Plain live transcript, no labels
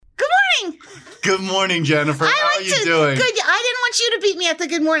morning. Good morning, Jennifer. How are you doing? Good. I didn't want you to beat me at the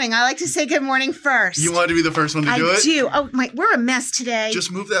good morning. I like to say good morning first. You want to be the first one to do it? I do. Oh, we're a mess today.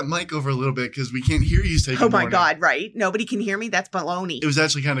 Just move that mic over a little bit because we can't hear you say good morning. Oh, my God, right? Nobody can hear me? That's baloney. It was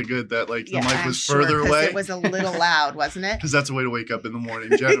actually kind of good that the mic was further away. It was a little loud, wasn't it? Because that's a way to wake up in the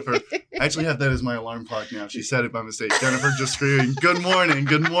morning. Jennifer, I actually have that as my alarm clock now. She said it by mistake. Jennifer just screaming, good morning,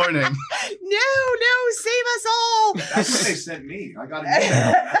 good morning. No, save us all. That's what they sent me. I got an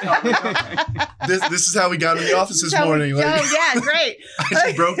email. This is how we got in the office this morning. Yeah, great. I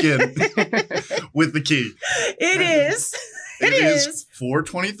just broke in with the key. It is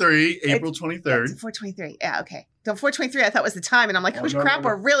 4:23, April 23rd. 4:23. Yeah, okay. So 4:23, I thought was the time, and I'm like, crap,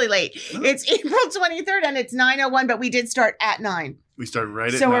 we're really late. No. It's April 23rd, and it's 9:01, but we did start at 9. We started right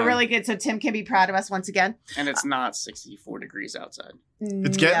at 9. So we're really good. So Tim can be proud of us once again. And it's not 64 degrees outside.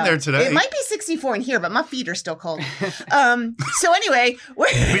 It's getting there today. It might be 64 in here, but my feet are still cold. So anyway.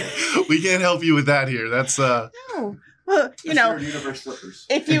 we can't help you with that here. That's... No. Well,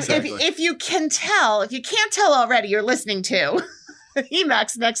 if you can't tell already, you're listening to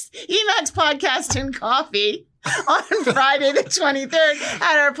EMACC Podcast and Coffee on Friday the 23rd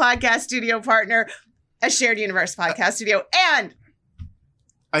at our podcast studio partner, a shared universe podcast studio. And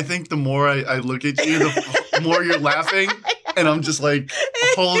I think the more I look at you, the more you're laughing, and I'm just like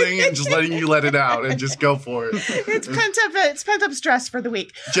holding and just letting you let it out and just go for it. It's pent up stress for the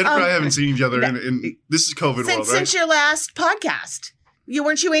week. Jennifer and I haven't seen each other in this is COVID world, right? Since your last podcast.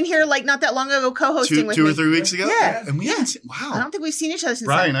 Weren't you in here like not that long ago co-hosting with me? 2 or 3 weeks ago? Yeah. And we haven't seen, wow. I don't think we've seen each other since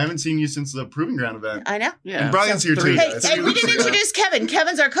Bryan, I haven't seen you since the Proving Ground event. I know. Yeah. And Bryan's here too. Hey, we didn't introduce Kevin.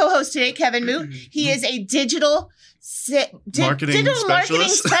 Kevin's our co-host today, Kevin Moedt. He is a digital marketing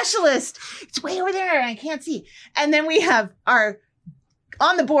specialist. It's way over there. I can't see. And then we have our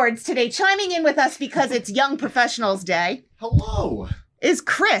on the boards today chiming in with us because it's Young Professionals Day. Hello. Is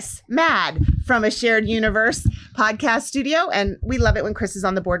Chris Mad from a Shared Universe podcast studio. And we love it when Chris is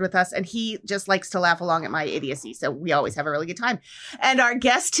on the board with us. And he just likes to laugh along at my idiocy. So we always have a really good time. And our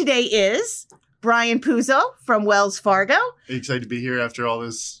guest today is Bryan Puzzo from Wells Fargo. Are you excited to be here after all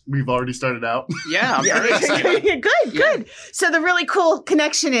this? We've already started out. Yeah, I'm very excited. Good. So the really cool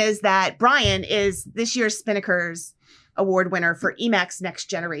connection is that Bryan is this year's Spinnaker's award winner for EMACC's Next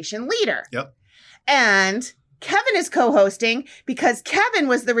Generation Leader. Yep. And Kevin is co-hosting because Kevin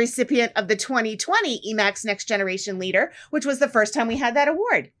was the recipient of the 2020 EMACC's Next Generation Leader, which was the first time we had that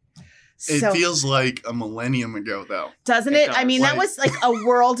award. It feels like a millennium ago, though. Doesn't it? I mean, that was like a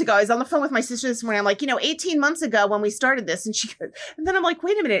world ago. I was on the phone with my sister this morning. I'm like, 18 months ago when we started this. And then I'm like,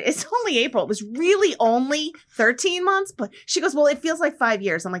 wait a minute. It's only April. It was really only 13 months. But she goes, well, it feels like 5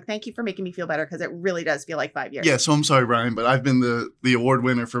 years. I'm like, thank you for making me feel better because it really does feel like 5 years. Yeah. So I'm sorry, Bryan, but I've been the award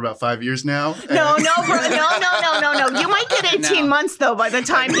winner for about 5 years now. No. You might get 18 months, though, by the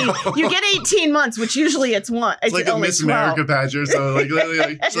time you get 18 months, which usually it's one. It's like a Miss 12. America pageant. So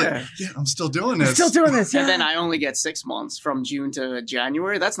literally, I'm still doing this. And then I only get 6 months from June to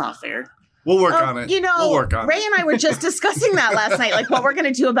January. That's not fair. We'll work on it. We'll work on Ray and I were just discussing that last night, like what we're going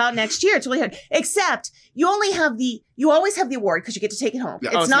to do about next year. It's really hard. Except you always have the award because you get to take it home.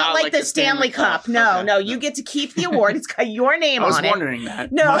 Yeah. It's not like the Stanley Cup. No, you get to keep the award. It's got your name on it. I was wondering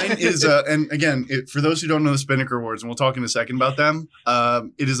that. No. Mine is, and again, for those who don't know the Spinnaker Awards, and we'll talk in a second about them,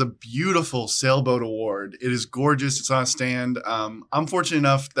 it is a beautiful sailboat award. It is gorgeous. It's on a stand. I'm fortunate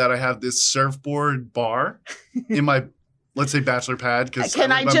enough that I have this surfboard bar in my let's say bachelor pad.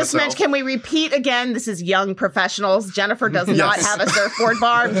 Can we repeat again? This is Young Professionals. Jennifer does not have a surfboard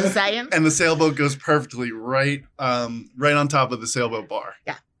bar. I'm just saying. And the sailboat goes perfectly right on top of the sailboat bar.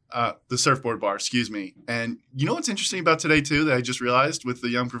 Yeah. The surfboard bar, excuse me. And you know what's interesting about today, too, that I just realized with the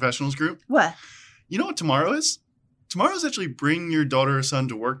Young Professionals group? What? You know what tomorrow is? Tomorrow is actually Bring Your Daughter or Son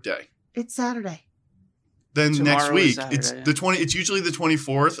to Work Day. It's Saturday. Then next week, it's usually the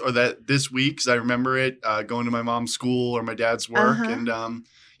 24th or this week because I remember it going to my mom's school or my dad's work. And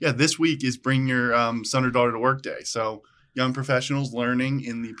this week is Bring Your Son or Daughter to Work Day. So young professionals learning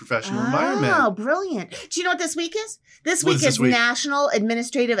in the professional environment. Oh, brilliant. Do you know what this week is? This week is National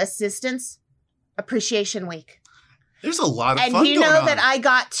Administrative Assistance Appreciation Week. There's a lot of fun going on. And do you know that I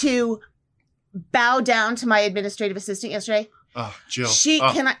got to bow down to my administrative assistant yesterday? Oh, Jill.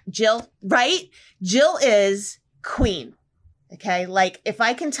 Jill, right? Jill is queen. Okay. Like if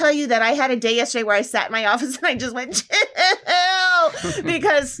I can tell you that I had a day yesterday where I sat in my office and I just went, chill,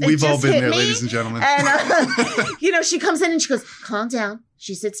 because we've all been there, ladies and gentlemen. And, she comes in and she goes, calm down.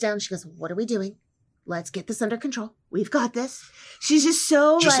 She sits down. She goes, what are we doing? Let's get this under control. We've got this. She's just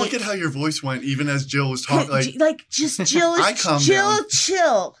so look at how your voice went, even as Jill was talking. Just Jill is chill.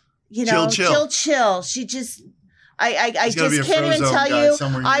 Chill. Chill. She just, I just can't even tell you.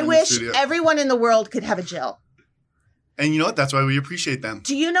 I wish everyone in the world could have a Jill. And you know what? That's why we appreciate them.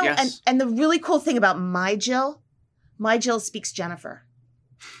 Do you know? Yes. And the really cool thing about my Jill speaks Jennifer.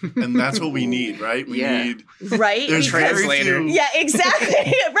 And that's what we need, right? We need there's translator. Yeah, exactly.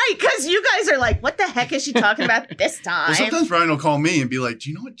 Right, because you guys are like, what the heck is she talking about this time? Well, sometimes Bryan will call me and be like,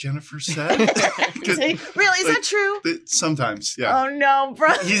 do you know what Jennifer said? Really? Is that true? Sometimes, yeah. Oh, no, bro.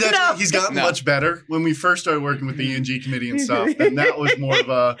 He's gotten much better. When we first started working with the ENG committee and stuff, and that was more of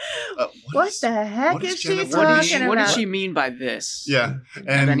a... what the heck is she talking about? What does she mean by this? Yeah.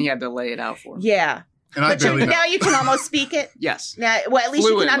 And then he had to lay it out for him. Yeah. And I barely know. Now you can almost speak it. Yes. Now, well, at least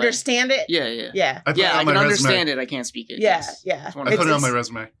you can understand it. Yeah. I can understand it. I can't speak it. Yeah. I put it on my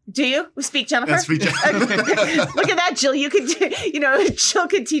resume. Do you? We speak Jennifer? I speak Jennifer. Look at that, Jill. You could, Jill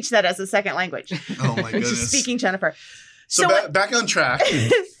could teach that as a second language. Oh my goodness. Just speaking Jennifer. So back on track.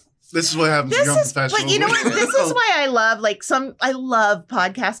 This is what happens when you're unprofessional. But you know what? This is why I love I love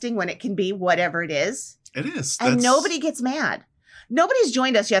podcasting when it can be whatever it is. It is. And nobody gets mad. Nobody's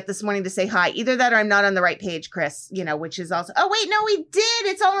joined us yet this morning to say hi. Either that or I'm not on the right page, Chris, which is also... Oh, wait, no, we did.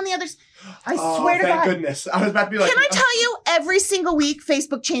 It's all on the other... I swear to God. Thank goodness. I was about to be like... Can I tell you, every single week,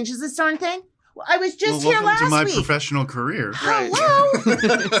 Facebook changes this darn thing? I was just here last week. Welcome to my professional career.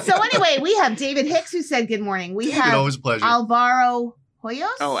 Hello. So anyway, we have David Hicks who said good morning. We have always a pleasure. Alvaro Hoyos.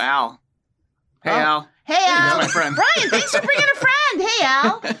 Oh, Al. Hey, Al. Hey, Al. That's my friend. Bryan, thanks for bringing a friend. Hey,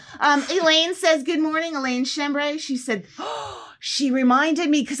 Al. Elaine says good morning. Elaine Chembray. She said... She reminded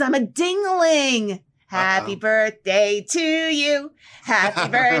me because I'm a dingling. Happy birthday to you.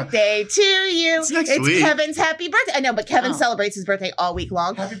 Happy birthday to you. It's next week. Kevin's happy birthday. I know, but Kevin celebrates his birthday all week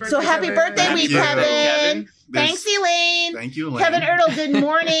long. Happy birthday week, Kevin. Thanks, Elaine. Thank you, Elaine. Kevin Ertl, good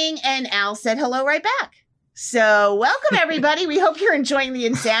morning. And Al said hello right back. So welcome, everybody. We hope you're enjoying the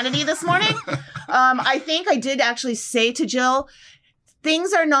insanity this morning. I think I did actually say to Jill,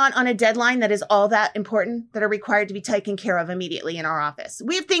 things are not on a deadline that is all that important that are required to be taken care of immediately in our office.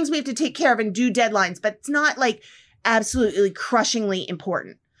 We have things we have to take care of and do deadlines, but it's not like absolutely crushingly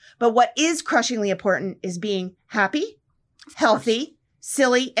important. But what is crushingly important is being happy, healthy,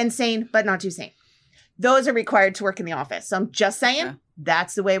 silly, and sane, but not too sane. Those are required to work in the office. So I'm just saying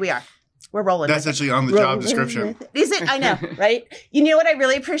that's the way we are. We're rolling. That's actually on the job description. Is it? I know, right? You know what I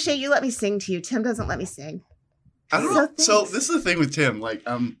really appreciate? You let me sing to you. Tim doesn't let me sing. I don't know. So this is the thing with Tim. Like,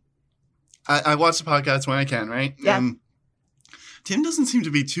 I watch the podcast when I can, right? Yeah. And Tim doesn't seem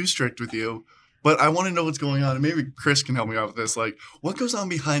to be too strict with you, but I want to know what's going on. And maybe Chris can help me out with this. Like, what goes on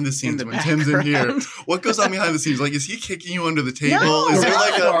behind the scenes when Tim's in here? What goes on behind the scenes? Like, is he kicking you under the table? No. Is there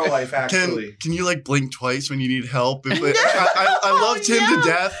like our life, actually. Can you like blink twice when you need help? I love Tim to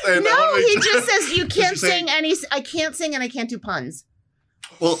death. And he just says you can't sing I can't sing and I can't do puns.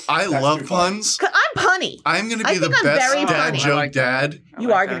 Well, I love puns. I'm punny. I'm going to be the best dad joke dad.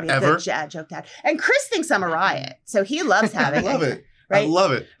 You are going to be a good dad joke dad. And Chris thinks I'm a riot, so he loves having it. I love it. Right? I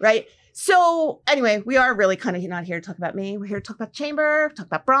love it. Right? So anyway, we are really kind of not here to talk about me. We're here to talk about Chamber, talk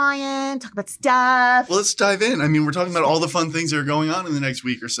about Bryan, talk about stuff. Well, let's dive in. I mean, we're talking about all the fun things that are going on in the next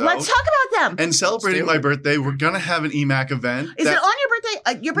week or so. Let's talk about them. And celebrating my birthday, we're going to have an EMACC event. Is it on your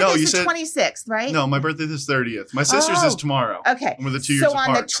birthday? Your birthday is the 26th, right? No, my birthday is the 30th. My sister's is tomorrow. Okay. We're the 2 years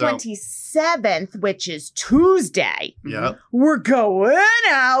apart. So on the 27th, which is Tuesday, we're going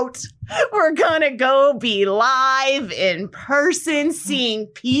out. We're going to go be live in person, seeing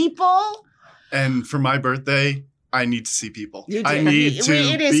people. And for my birthday, I need to see people. I need to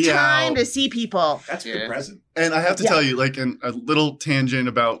It is time out. To see people. That's a good present. And I have to tell you, like, a little tangent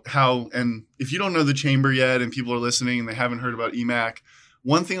about how, and if you don't know the Chamber yet and people are listening and they haven't heard about EMACC,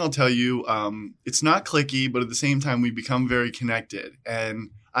 one thing I'll tell you, it's not cliquey, but at the same time, we become very connected.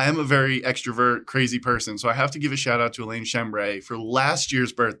 And I am a very extrovert, crazy person. So I have to give a shout out to Elaine Chembray for last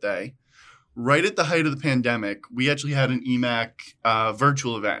year's birthday. Right at the height of the pandemic, we actually had an EMACC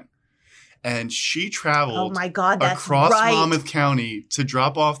virtual event. And she traveled across Monmouth County to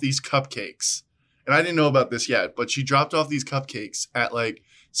drop off these cupcakes. And I didn't know about this yet, but she dropped off these cupcakes at like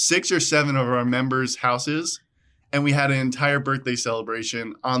 6 or 7 of our members' houses. And we had an entire birthday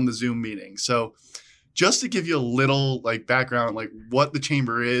celebration on the Zoom meeting. So just to give you a little like background, like what the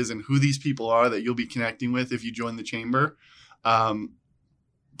Chamber is and who these people are that you'll be connecting with if you join the Chamber,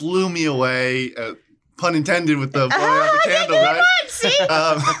 blew me away. Pun intended with the blowing out the candle, right? See?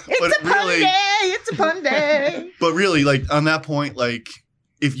 It's a pun day. It's a pun day. But really, like on that point, like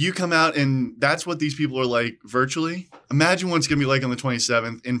if you come out and that's what these people are like virtually, imagine what it's going to be like on the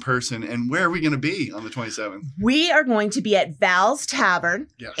 27th in person. And where are we going to be on the 27th? We are going to be at Val's Tavern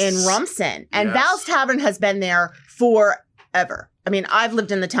in Rumson. And Val's Tavern has been there for forever. I mean, I've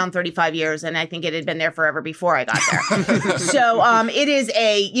lived in the town 35 years, and I think it had been there forever before I got there. So it is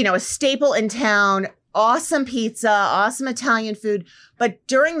a staple in town. Awesome pizza, awesome Italian food. But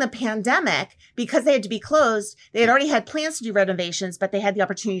during the pandemic, because they had to be closed, they had already had plans to do renovations, but they had the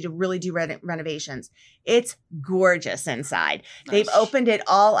opportunity to really do renovations. It's gorgeous inside. Nice. They've opened it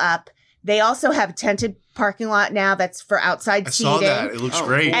all up. They also have a tented parking lot now that's for outside seating. I saw that. It looks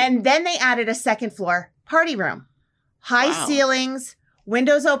great. And then they added a second floor party room. High ceilings,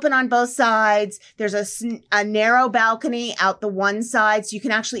 windows open on both sides. There's a narrow balcony out the one side. So you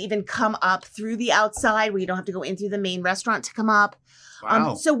can actually even come up through the outside where you don't have to go in through the main restaurant to come up.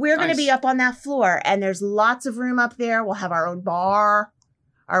 Wow. So we're going to be up on that floor, and there's lots of room up there. We'll have our own bar,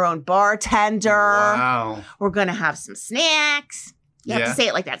 our own bartender. Wow. We're going to have some snacks. You have to say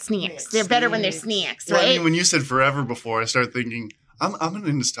it like that, snacks. They're better when they're snacks, right? Well, I mean, when you said forever before, I started thinking, I'm in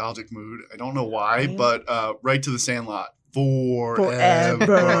a nostalgic mood. I don't know why, but Right to the Sandlot. Forever.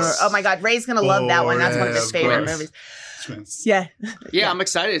 Oh my God, Ray's gonna love that one. That's one of his favorite movies. Yeah. I'm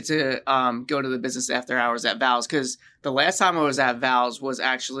excited to go to the business after hours at Val's, because the last time I was at Val's was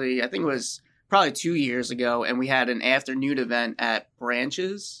actually, I think it was probably 2 years ago, and we had an afternoon event at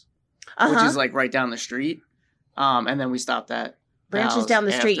Branches, which is like right down the street. And then we stopped at Branches down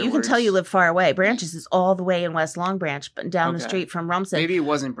the street. You can tell you live far away. Branches is all the way in West Long Branch, but down the street from Rumson. Maybe it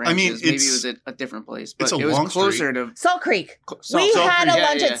wasn't Branches. I mean, maybe it was a different place. But it was closer to Salt Creek. We had a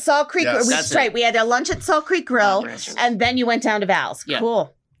lunch at Salt Creek. That's right. We had a lunch at Salt Creek Grill, and then you went down to Val's. Yeah.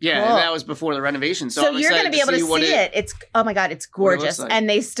 Cool. Yeah, and that was before the renovation. So you're going to be able to see it. It's oh my God, it's gorgeous. Like. And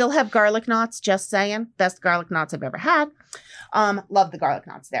they still have garlic knots, just saying. Best garlic knots I've ever had. Love the garlic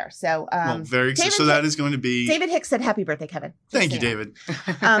knots there. So very excited. So that is going to be David Hicks said happy birthday, Kevin. Thank you, David.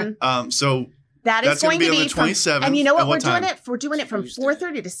 So that's going to be on the 27th. And you know what we're doing it? We're doing it from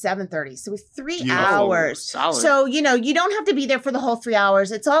 4:30 to 7:30. So it's 3 hours. Solid. So, you don't have to be there for the whole 3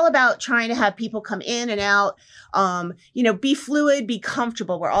 hours. It's all about trying to have people come in and out, be fluid, be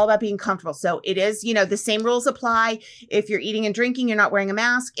comfortable. We're all about being comfortable. So it is, the same rules apply. If you're eating and drinking, you're not wearing a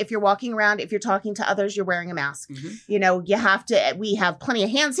mask. If you're walking around, if you're talking to others, you're wearing a mask. Mm-hmm. You have to, we have plenty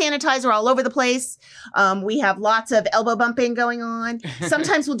of hand sanitizer all over the place. We have lots of elbow bumping going on.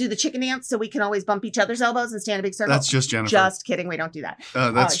 Sometimes we'll do the chicken dance so we can always bump each other's elbows and stand a big circle. That's just Jennifer. Just kidding. We don't do that.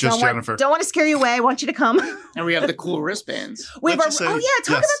 That's just Jennifer. Don't want to scare you away. I want you to come. And we have the cool wristbands. Talk about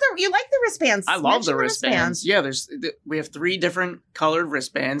you like the wristbands. I love the wristbands. Yeah, we have 3 different colored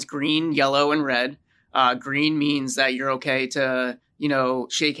wristbands: green, yellow, and red. Green means that you're okay to,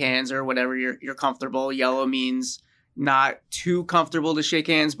 shake hands or whatever you're comfortable. Yellow means not too comfortable to shake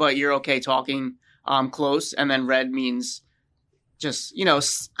hands, but you're okay talking close. And then red means just,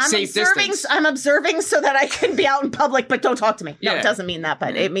 safe distance. I'm observing so that I can be out in public, but don't talk to me. No, it doesn't mean that,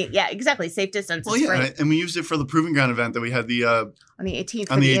 but it means, exactly. Safe distance. Well, great. And we used it for the Proving Ground event that we had on the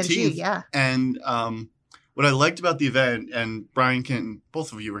 18th. On the 18th. Yeah. And what I liked about the event, and Brian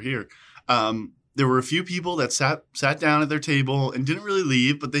both of you were here, there were a few people that sat down at their table and didn't really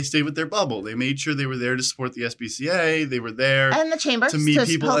leave, but they stayed with their bubble. They made sure they were there to support the SBCA. They were there and the chamber to meet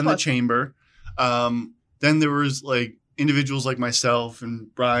people in the chamber. Then there was individuals like myself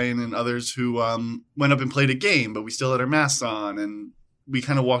and Brian and others who went up and played a game, but we still had our masks on, and we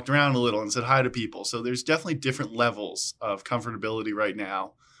kind of walked around a little and said hi to people. So there's definitely different levels of comfortability right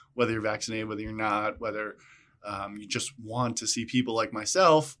now, whether you're vaccinated, whether you're not, whether you just want to see people like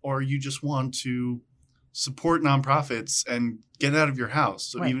myself, or you just want to support nonprofits and get out of your house.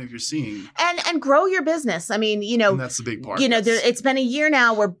 So even if you're seeing and grow your business. I mean, and that's the big part. It's been a year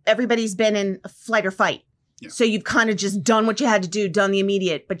now where everybody's been in flight or fight. Yeah. So you've kind of just done what you had to do, done the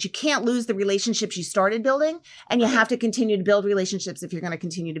immediate, but you can't lose the relationships you started building, and you have to continue to build relationships if you're going to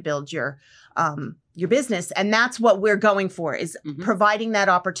continue to build your business. And that's what we're going for, is providing that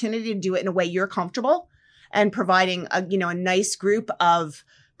opportunity to do it in a way you're comfortable, and providing a nice group of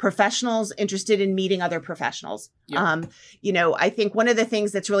professionals interested in meeting other professionals. Yep. I think one of the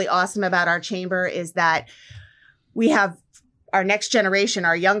things that's really awesome about our chamber is that we have our next generation,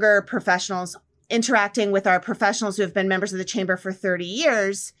 our younger professionals, interacting with our professionals who have been members of the chamber for 30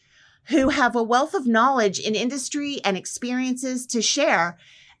 years, who have a wealth of knowledge in industry and experiences to share.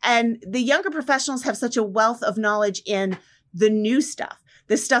 And the younger professionals have such a wealth of knowledge in the new stuff,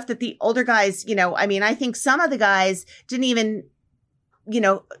 the stuff that the older guys, I think some of the guys didn't even,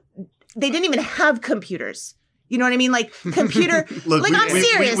 they didn't even have computers. You know what I mean? Like computer. Look, I'm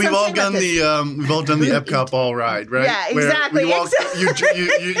serious. We've all done the Epcot ball ride, right? Yeah, exactly.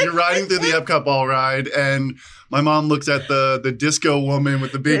 You're riding through the Epcot ball ride, and my mom looks at the disco woman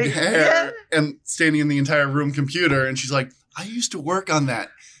with the big hair and standing in the entire room computer, and she's like, "I used to work on that.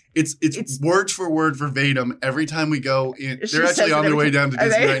 It's words for word verbatim every time we go in. They're actually on their way down to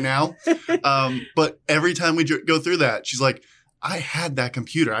Disney right now. But every time we go through that, she's like, I had that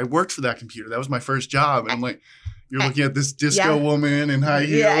computer. I worked for that computer. That was my first job. And I'm like, you're looking at this disco woman in high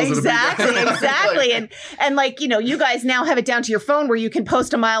heels. Yeah, exactly. And like, you guys now have it down to your phone where you can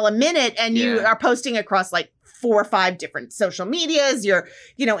post a mile a minute and you are posting across like 4 or 5 different social medias. You're,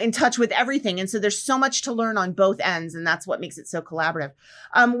 in touch with everything. And so there's so much to learn on both ends. And that's what makes it so collaborative.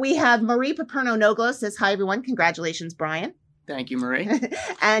 We have Marie Paperno-Noglo says, hi, everyone. Congratulations, Brian. Thank you, Marie.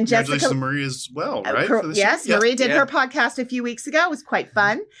 And Congratulations to Marie as well, right? Yes, Marie did her podcast a few weeks ago. It was quite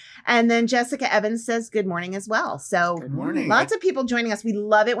fun. And then Jessica Evans says good morning as well. So good morning. Lots of people joining us. We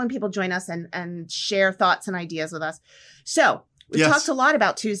love it when people join us and share thoughts and ideas with us. So we talked a lot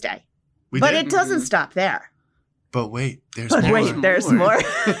about Tuesday, but it doesn't stop there. But wait, there's more.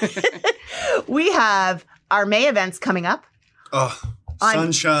 We have our May events coming up.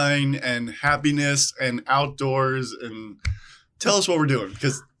 Sunshine and happiness and outdoors. And tell us what we're doing,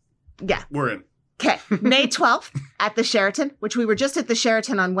 because we're in. Okay. May 12th at the Sheraton, which we were just at the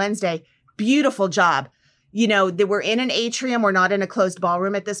Sheraton on Wednesday. Beautiful job. We're in an atrium. We're not in a closed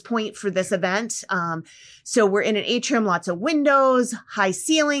ballroom at this point for this event. So we're in an atrium, lots of windows, high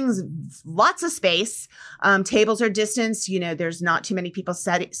ceilings, lots of space. Tables are distanced. There's not too many people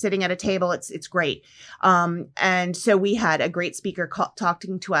sitting at a table. It's great. And so we had a great speaker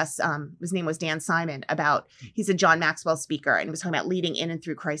talking to us. His name was Dan Simon he's a John Maxwell speaker, and he was talking about leading in and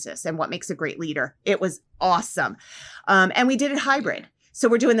through crisis and what makes a great leader. It was awesome. And we did it hybrid. So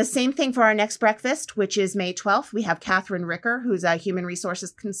we're doing the same thing for our next breakfast, which is May 12th. We have Catherine Ricker, who's a human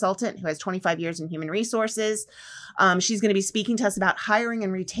resources consultant who has 25 years in human resources. She's going to be speaking to us about hiring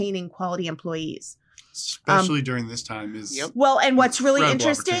and retaining quality employees. Especially during this time Well, and what's really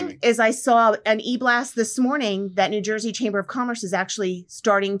interesting is I saw an e-blast this morning that New Jersey Chamber of Commerce is actually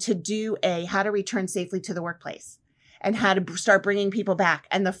starting to do a how to return safely to the workplace and how to start bringing people back.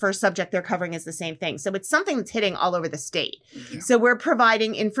 And the first subject they're covering is the same thing. So it's something that's hitting all over the state. Yeah. So we're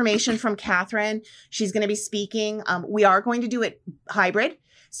providing information from Catherine. She's going to be speaking. We are going to do it hybrid.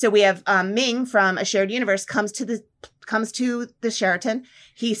 So we have Ming from A Shared Universe comes to the Sheraton.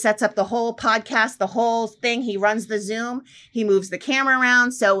 He sets up the whole podcast, the whole thing. He runs the Zoom. He moves the camera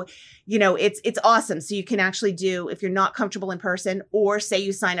around. So, it's awesome. So you can actually do, if you're not comfortable in person, or say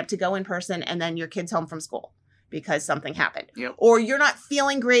you sign up to go in person and then your kid's home from school because something happened. Yep. Or you're not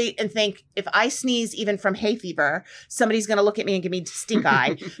feeling great and think, if I sneeze even from hay fever, somebody's going to look at me and give me stink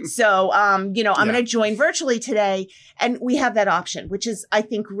eye. So, I'm going to join virtually today. And we have that option, which is, I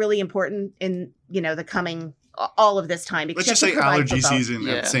think, really important in, the coming, all of this time. Because let's just say allergy season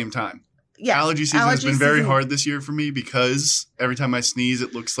at the same time. Yeah. Allergy season has been very hard this year for me because every time I sneeze,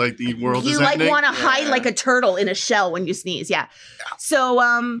 it looks like the world is ending. You want to hide like a turtle in a shell when you sneeze. Yeah. So,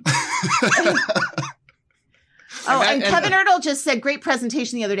 and Kevin Ertl just said, great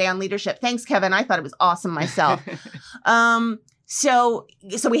presentation the other day on leadership. Thanks, Kevin. I thought it was awesome myself. So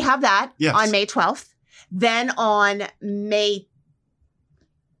we have that on May 12th. Then on May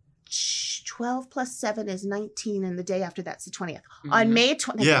 12 plus 7 is 19, and the day after that's the 20th. Mm-hmm. On May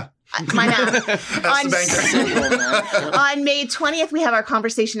 20th. Yeah. My math. On May 20th, we have our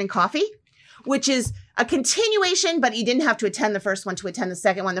Conversation and Coffee, which is a continuation, but you didn't have to attend the first one to attend the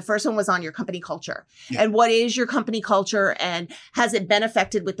second one. The first one was on your company culture. Yeah. And what is your company culture, and has it been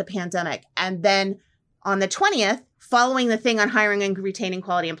affected with the pandemic? And then on the 20th, following the thing on hiring and retaining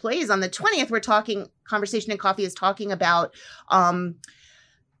quality employees, on the 20th, we're talking, Conversation and Coffee is talking about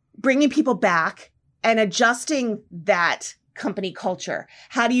bringing people back and adjusting that company culture.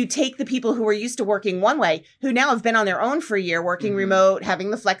 How do you take the people who are used to working one way, who now have been on their own for a year, working remote,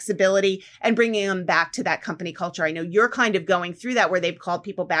 having the flexibility, and bringing them back to that company culture? I know you're kind of going through that, where they've called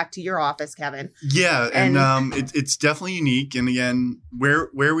people back to your office, Kevin. Yeah, and it's definitely unique. And again, where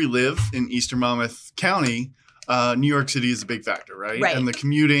we live in Eastern Monmouth County, New York City is a big factor, right? And the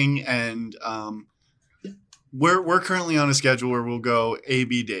commuting, and we're currently on a schedule where we'll go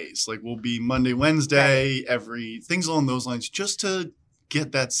A-B days. Like we'll be Monday, Wednesday, things along those lines, just to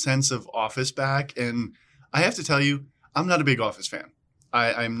get that sense of office back. And I have to tell you, I'm not a big office fan.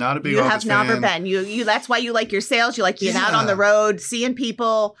 I'm not a big office fan. You have never been. You that's why you like your sales. You like being out on the road, seeing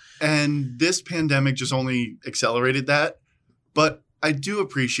people. And this pandemic just only accelerated that. But I do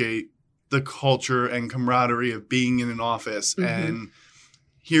appreciate the culture and camaraderie of being in an office and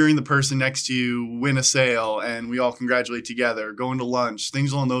hearing the person next to you win a sale and we all congratulate together, going to lunch,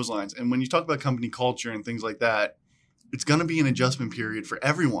 things along those lines. And when you talk about company culture and things like that, it's going to be an adjustment period for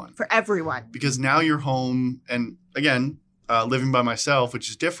everyone. For everyone. Because now you're home, and again, living by myself, which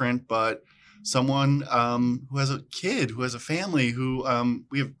is different, but someone who has a kid, who has a family, who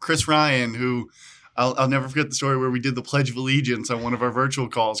we have Chris Ryan, who I'll never forget the story where we did the Pledge of Allegiance on one of our virtual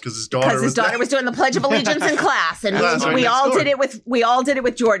calls because his daughter was doing the Pledge of Allegiance in class, and we all did it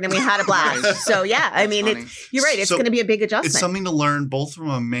with Jordan, and we had a blast. So yeah, I mean, you're right. It's going to be a big adjustment. It's something to learn both from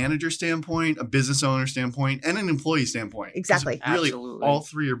a manager standpoint, a business owner standpoint, and an employee standpoint. Exactly. Really, Absolutely. all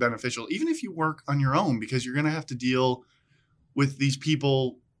three are beneficial, even if you work on your own, because you're going to have to deal with these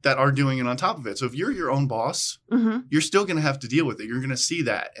people that are doing it on top of it. So if you're your own boss, you're still going to have to deal with it. You're going to see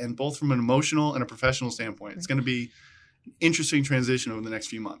that. And both from an emotional and a professional standpoint, it's going to be an interesting transition over the next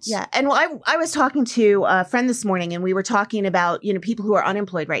few months. Yeah. And I was talking to a friend this morning, and we were talking about, people who are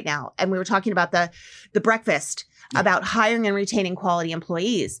unemployed right now. And we were talking about the breakfast about hiring and retaining quality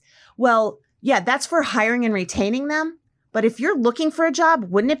employees. Well, yeah, that's for hiring and retaining them. But if you're looking for a job,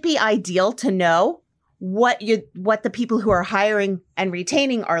 wouldn't it be ideal to know what the people who are hiring and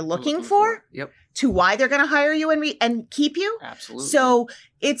retaining are looking for? Yep. To why they're going to hire you and keep you? Absolutely. So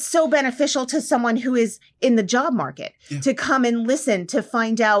it's so beneficial to someone who is in the job market to come and listen, to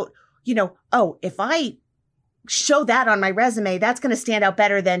find out, if I show that on my resume, that's going to stand out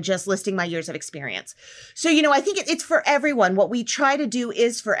better than just listing my years of experience. So, I think it's for everyone. What we try to do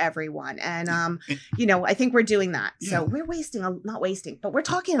is for everyone. And, I think we're doing that. Yeah. So we're not wasting, but we're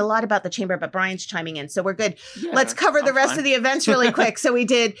talking a lot about the chamber, but Bryan's chiming in. So we're good. Yeah, let's cover the rest of the events really quick. So we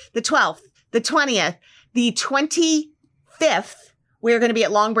did the 12th, the 20th, the 25th. We're going to be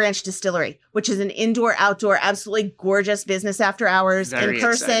at Long Branch Distillery, which is an indoor-outdoor, absolutely gorgeous business after hours, in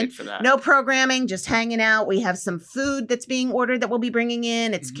person. No programming, just hanging out. We have some food that's being ordered that we'll be bringing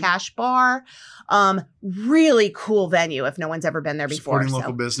in. It's cash bar. Really cool venue if no one's ever been there before. Supporting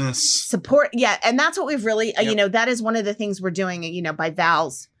local business. Yeah, and that's what we've really, that is one of the things we're doing, by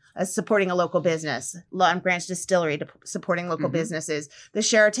Val's. Supporting a local business, Long Branch Distillery, supporting local businesses. The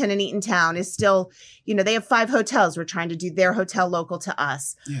Sheraton in Eatontown is still, they have 5 hotels. We're trying to do their hotel local to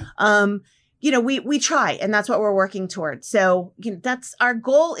us. Yeah. We try, and that's what we're working towards. So that's our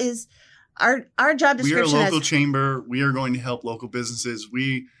goal. Is our job description. We are a local chamber. We are going to help local businesses.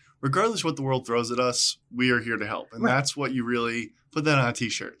 Regardless what the world throws at us, we are here to help, and that's what you really. Put that on a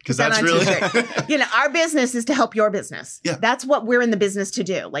t-shirt, because that's really our business is to help your business. Yeah. That's what we're in the business to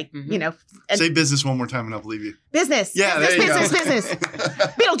do. Say business one more time and I'll believe you. Business. Yeah. Business.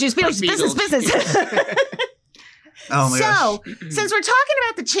 Beetlejuice. Business. Oh my gosh. Since we're talking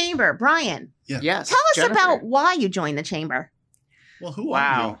about the chamber, Bryan. Yeah. Yes. Tell us about why you joined the chamber. Well, who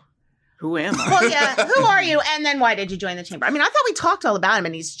are you? Who am I? Well, yeah. Who are you? And then why did you join the chamber? I mean, I thought we talked all about him,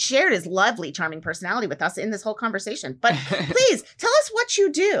 and he's shared his lovely, charming personality with us in this whole conversation. But please tell us what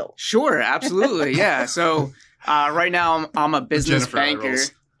you do. Sure, absolutely. Yeah. So right now I'm a business banker.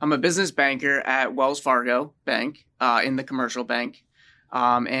 I'm a business banker at Wells Fargo Bank in the commercial bank.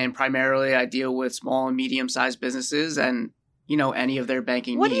 And primarily I deal with small and medium-sized businesses and any of their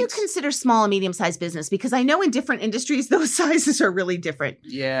banking needs. What do you consider small and medium-sized business? Because I know in different industries, those sizes are really different.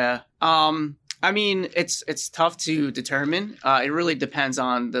 Yeah. I mean, it's tough to determine. It really depends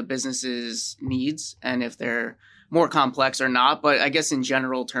on the business's needs and if they're more complex or not. But I guess in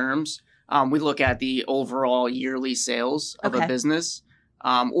general terms, we look at the overall yearly sales of a business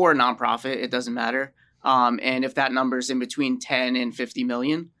or a nonprofit. It doesn't matter. And if that number is in between 10 and 50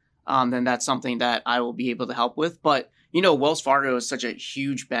 million, then that's something that I will be able to help with. But Wells Fargo is such a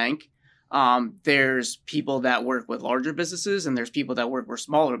huge bank. There's people that work with larger businesses and there's people that work with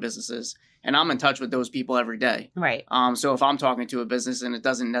smaller businesses. And I'm in touch with those people every day. Right. So if I'm talking to a business and it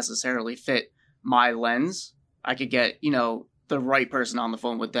doesn't necessarily fit my lens, I could get, the right person on the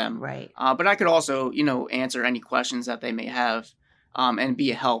phone with them. Right. But I could also, answer any questions that they may have and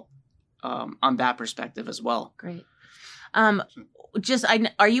be a help on that perspective as well. Great.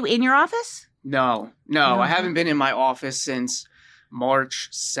 Are you in your office? No, I haven't been in my office since March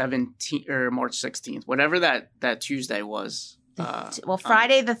 17th or March 16th, whatever that Tuesday was.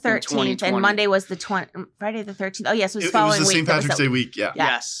 Friday the 13th and Monday was Friday the 13th. Oh, yes, it was following week. It was the St. Patrick's Day week, yeah.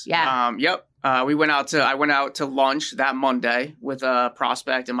 Yes. Yeah. Yep. I went out to lunch that Monday with a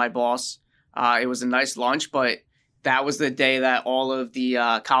prospect and my boss. It was a nice lunch, but that was the day that all of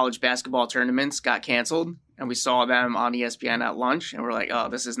the college basketball tournaments got canceled. And we saw them on ESPN at lunch, and we're like, oh,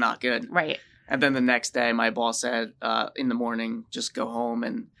 this is not good. Right. And then the next day, my boss said, in the morning, just go home,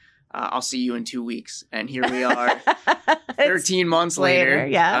 and I'll see you in 2 weeks. And here we are, 13 months later.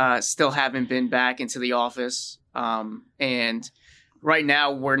 Yeah. Still haven't been back into the office. And right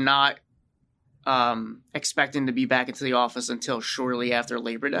now, we're not expecting to be back into the office until shortly after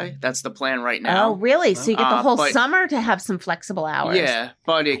Labor Day. That's the plan right now. Oh, really? So you get the whole summer to have some flexible hours. Yeah,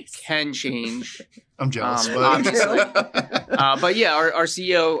 but it can change. I'm jealous, obviously. But yeah, our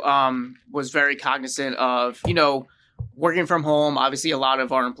CEO was very cognizant of, working from home. Obviously, a lot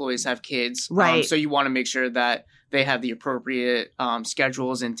of our employees have kids. Right. So you want to make sure that they have the appropriate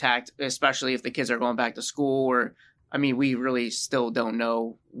schedules intact, especially if the kids are going back to school or we really still don't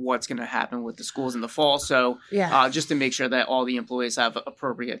know what's going to happen with the schools in the fall. So just to make sure that all the employees have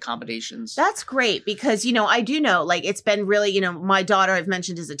appropriate accommodations. That's great because, I do know, it's been really, my daughter I've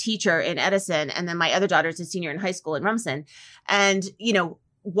mentioned is a teacher in Edison, and then my other daughter is a senior in high school in Rumson. And,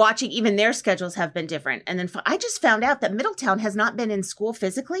 watching even their schedules have been different. And then I just found out that Middletown has not been in school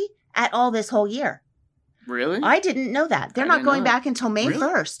physically at all this whole year. Really? I didn't know that. They're not going back until May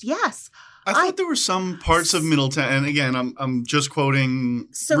 1st. Yes. I thought there were some parts of Middletown, and again, I'm just quoting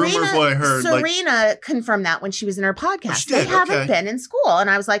rumors what I heard. Serena confirmed that when she was in her podcast. They haven't been in school, and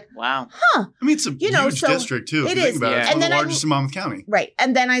I was like, "Wow, huh." It's a huge district too. It is. Think about it. It's one of the largest in Monmouth County. Right,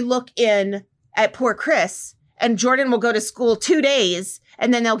 and then I look in at poor Chris, and Jordan will go to school 2 days,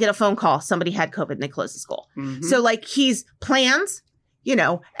 and then they'll get a phone call. Somebody had COVID, and they closed the school. Mm-hmm. So he's plans,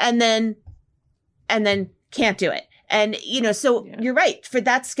 and then can't do it. And, you're right. For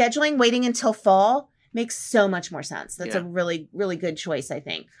that scheduling, waiting until fall makes so much more sense. That's a really, really good choice, I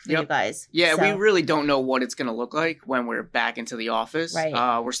think, for you guys. Yeah, we really don't know what it's going to look like when we're back into the office.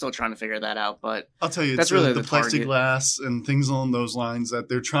 Right. We're still trying to figure that out. But I'll tell you, that's it's really the plexiglass and things along those lines that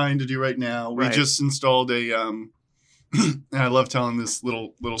they're trying to do right now. We just installed a and I love telling this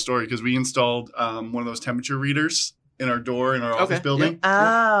little story because we installed one of those temperature readers in our door in our office building.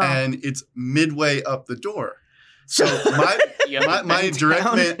 Oh. And it's midway up the door. So my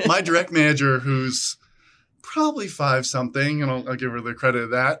direct manager, who's probably 5-something, and I'll give her the credit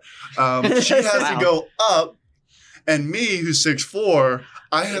of that. She has to go up, and me, who's 6'4",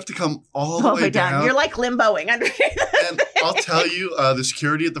 I have to come all the way down. You're like limboing underneath. And I'll tell you, the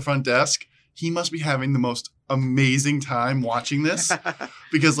security at the front desk, he must be having the most amazing time watching this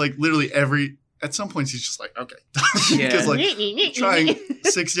because, literally at some points he's just like, okay, because trying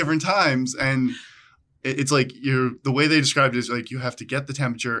 6 different times and. It's the way they described it is you have to get the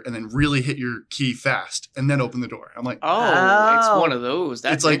temperature and then really hit your key fast and then open the door. I'm like, it's one of those.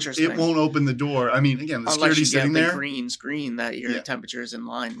 That's interesting. It won't open the door. Again, the security's sitting there. Green screen that your temperature is in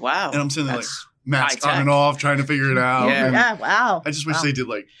line. Wow. And I'm sitting there mask on and off, trying to figure it out. Yeah, wow. I just wish they did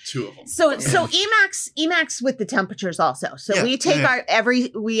 2 of them. So EMACC with the temperatures also. So we take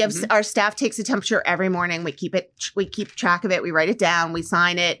our staff takes a temperature every morning. We keep track of it. We write it down. We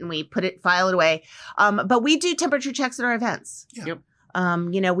sign it and we file it away. But we do temperature checks at our events. Yeah. Yep.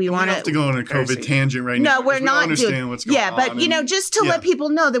 We want to have to go on a COVID tangent right now. No, we're not understand what's going on. Yeah, but just to let people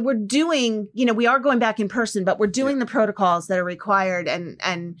know that we're doing, we are going back in person, but we're doing the protocols that are required. And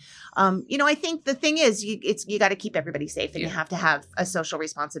I think the thing is, you got to keep everybody safe, and you have to have a social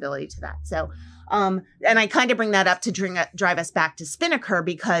responsibility to that. So, and I kind of bring that up to drive us back to Spinnaker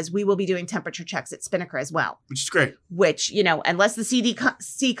because we will be doing temperature checks at Spinnaker as well. Which is great. Which, unless the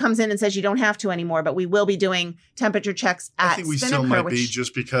CDC comes in and says you don't have to anymore, but we will be doing temperature checks at Spinnaker. I think we still might be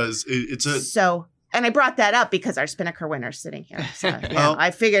just because it's a... So... And I brought that up because our Spinnaker winner's sitting here. So,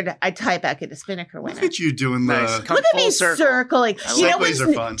 I figured I'd tie it back into Spinnaker winner. Look at you doing Look at me circling. Segues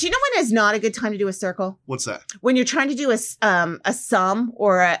are fun. Do you know when is not a good time to do a circle? What's that? When you're trying to do a sum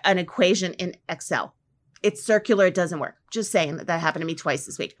or an equation in Excel. It's circular. It doesn't work. Just saying that happened to me twice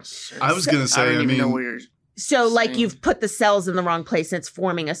this week. I was going to say, I don't even know where you're... So you've put the cells in the wrong place and it's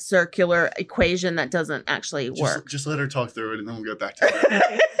forming a circular equation that doesn't actually work. Just let her talk through it and then we'll get back to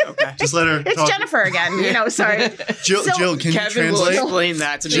it. Okay. Just let her It's talk. Jennifer again, sorry. Jill, can Kevin you translate? will explain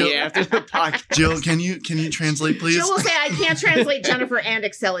that to me after the podcast. Jill, can you translate, please? Jill will say, I can't translate Jennifer and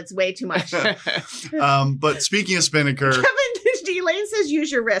Excel. It's way too much. But speaking of Spinnaker... Kevin, Elaine says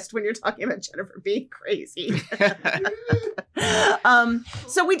use your wrist when you're talking about Jennifer being crazy.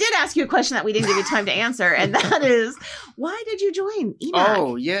 So we did ask you a question that we didn't give you time to answer, and that is, why did you join EMACC?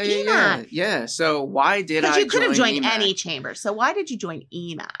 Oh, yeah. So why did I join? Because you could have joined EMACC? any chamber. So why did you join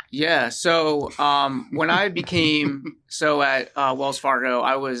EMACC? Yeah. So when I became at Wells Fargo,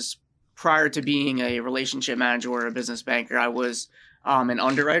 I was, prior to being a relationship manager or a business banker, I was an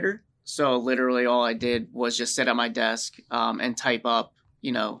underwriter. So literally all I did was just sit at my desk and type up,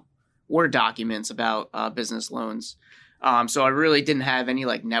 Word documents about business loans. So I really didn't have any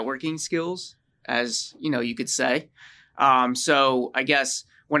networking skills, as you could say. So I guess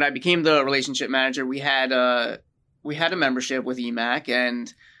when I became the relationship manager, we had a membership with EMACC,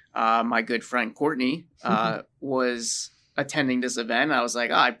 and my good friend Courtney was attending this event. I was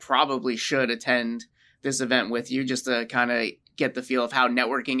like, I probably should attend this event with you just to kind of get the feel of how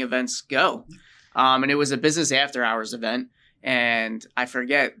networking events go. And it was a business after hours event, and I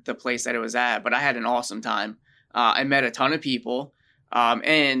forget the place that it was at, but I had an awesome time. I met a ton of people.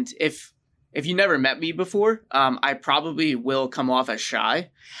 And if you never met me before, I probably will come off as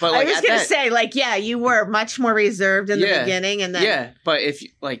shy. But I was going to say, you were much more reserved in the beginning, and then but if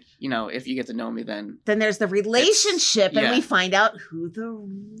if you get to know me, then there's the relationship, and we find out who the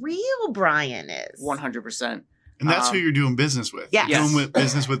real Bryan is. 100%. And that's who you're doing business with. Yeah, you're doing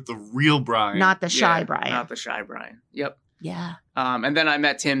business with the real Bryan, not the shy Bryan. Not the shy Bryan. Yep. Yeah. And then I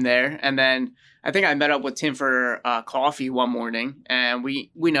met Tim there, and then I think I met up with Tim for coffee one morning, and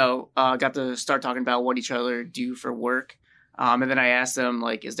we got to start talking about what each other do for work. And then I asked him,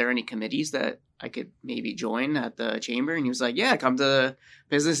 is there any committees that I could maybe join at the chamber? And he was like, yeah, come to the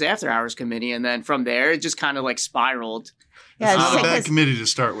business after hours committee. And then from there, it just kind of spiraled. Yeah, it's not a bad committee to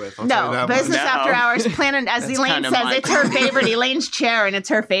start with. No, business after hours planning, as Elaine says, it's her favorite. Elaine's chair, and it's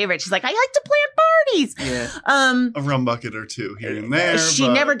her favorite. She's like, I like to plan parties. Yeah. A rum bucket or two here and there. She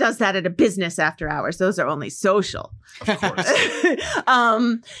never does that at a business after hours. Those are only social. Of course.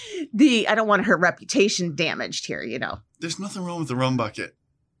 I don't want her reputation damaged here, There's nothing wrong with the rum bucket.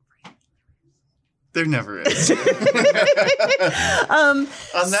 There never is. On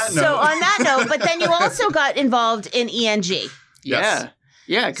that note, but then you also got involved in ENG. Yes.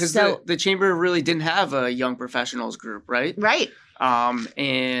 Yeah, because the chamber really didn't have a young professionals group, right? Right.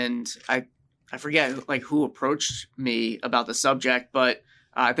 And I forget who approached me about the subject, but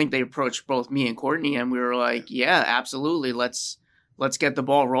I think they approached both me and Courtney, and we were like, yeah, absolutely. Let's get the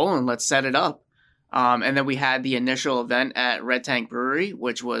ball rolling. Let's set it up. And then we had the initial event at Red Tank Brewery,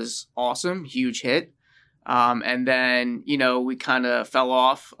 which was awesome, huge hit. And then, we kind of fell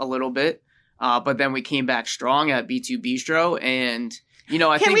off a little bit, but then we came back strong at B2 Bistro. And,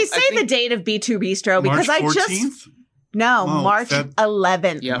 Can we say the date of B2 Bistro? Because March 14th? March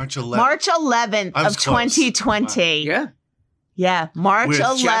 11th. Yeah. March 11th of 2020. Wow. Yeah. Yeah, March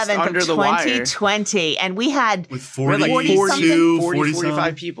 11th of 2020. And we had with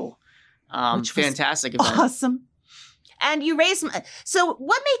 45 people. Fantastic event. Awesome. And you raised. So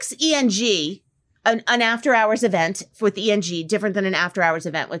what makes ENG an after hours event with ENG different than an after hours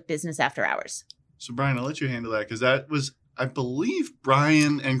event with business after hours? So Bryan, I'll let you handle that because that was, I believe,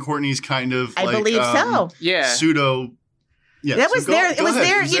 Bryan and Courtney's kind of pseudo. Yeah, that was their. It was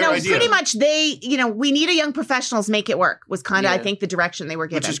their. Pretty much they. We need a young professionals, make it work. Was kind of I think the direction they were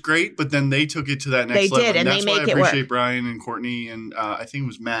given, which is great. But then they took it to that next level. They did, and that's they make why it work. I appreciate Bryan and Courtney, and I think it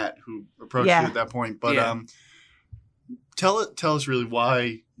was Matt who approached you at that point. But tell us really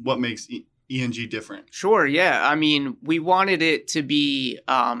what makes ENG different. Sure. Yeah. I mean, we wanted it to be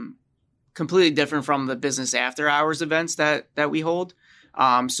completely different from the business after hours events that we hold.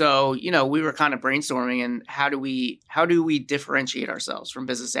 So, we were kind of brainstorming and how do we differentiate ourselves from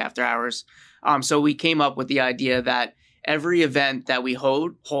business after hours? So we came up with the idea that every event that we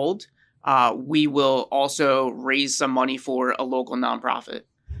hold, we will also raise some money for a local nonprofit.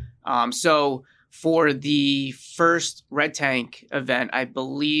 So for the first Red Tank event, I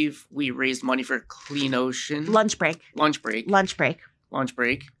believe we raised money for Clean Ocean. Lunch break,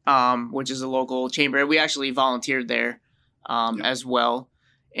 which is a local chamber. We actually volunteered there. As well.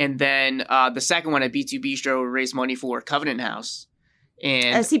 And then the second one at B2 Bistro raised money for Covenant House.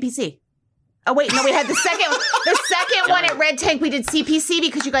 And CPC. Oh, wait. No, we had the second one at Red Tank. We did CPC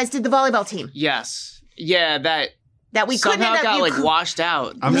because you guys did the volleyball team. Yes. Yeah, that we somehow got washed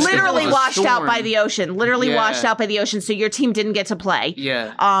out. Literally washed out by the ocean. Washed out by the ocean. So your team didn't get to play.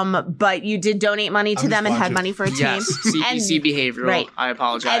 Yeah. But you did donate money to them and had money for a team. Yes. CPC behavioral. Right. I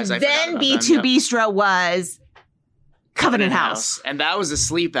apologize. And then B2 Bistro was Covenant House. And that was a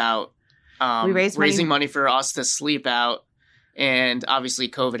sleep out. We raising money for us to sleep out. And obviously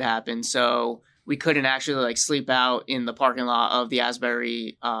COVID happened. So we couldn't actually sleep out in the parking lot of the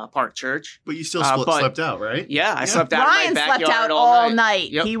Asbury Park Church. But you still slept out, right? Yeah, I slept out Bryan in my backyard slept out all night.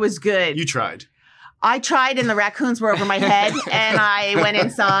 Yep. He was good. You tried. I tried, and the raccoons were over my head, and I went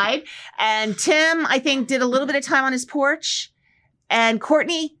inside. And Tim, I think, did a little bit of time on his porch. And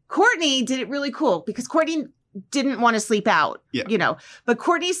Courtney did it really cool because Courtney didn't want to sleep out, but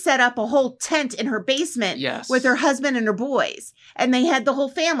Courtney set up a whole tent in her basement with her husband and her boys, and they had the whole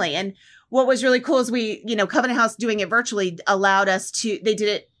family. And what was really cool is we, Covenant House doing it virtually allowed us they did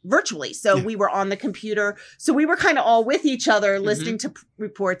it virtually. So we were on the computer. So we were kind of all with each other, listening to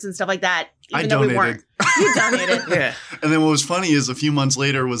reports and stuff like that. Even though we weren't. You donated. Yeah. And then what was funny is a few months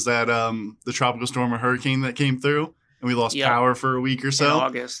later was that the tropical storm or hurricane that came through. and we lost power for a week or so. In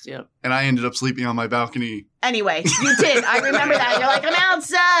August, And I ended up sleeping on my balcony. Anyway, you did. I remember that. You're like, I'm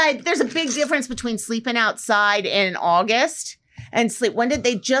outside. There's a big difference between sleeping outside in August and sleep. When did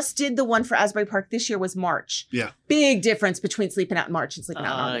they just did the one for Asbury Park this year was March. Yeah. Big difference between sleeping out in March and sleeping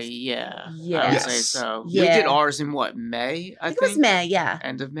out in August. Yeah. Yes. I would say so. Yeah. We did ours in what, May? I think it was May, yeah.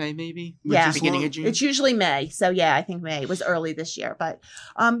 End of May, maybe? Yeah. Beginning of June? It's usually May. So yeah, I think May. It was early this year. But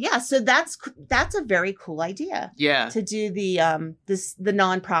so that's a very cool idea. Yeah. To do the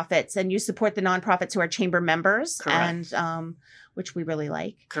nonprofits, and you support the nonprofits who are chamber members. Correct. And which we really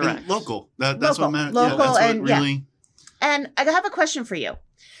like. Correct. And local. That's what meant. Local that's what and really. And I have a question for you.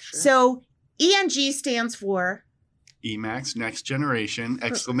 Sure. So ENG stands for EMACC, Next Generation,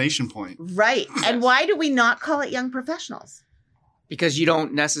 exclamation point. Right. Yes. And why do we not call it young professionals? Because you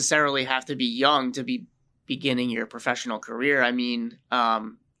don't necessarily have to be young to be beginning your professional career. I mean,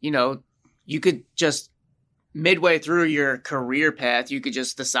 you could just midway through your career path, you could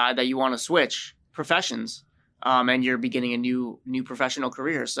just decide that you want to switch professions, and you're beginning a new professional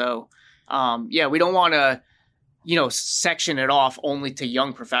career. So, we don't want to, section it off only to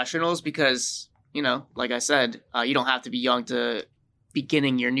young professionals because, like I said, you don't have to be young to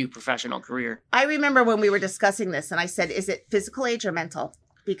beginning your new professional career. I remember when we were discussing this and I said, is it physical age or mental?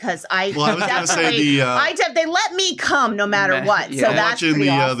 Because I was going to say they let me come no matter what. Yeah. So that's watching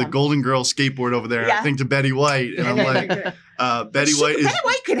awesome. the Golden Girl skateboard over there. I think to Betty White, and I'm like, Betty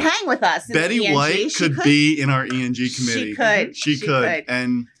White could hang with us. Betty White could be in our ENG committee. She could.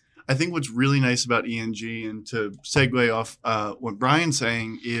 And I think what's really nice about ENG, and to segue off what Brian's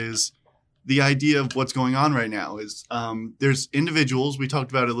saying, is the idea of what's going on right now is there's individuals, we talked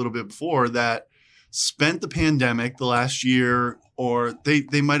about it a little bit before, that spent the pandemic the last year, or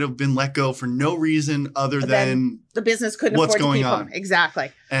they might have been let go for no reason other than the business couldn't what's afford going to keep on. them.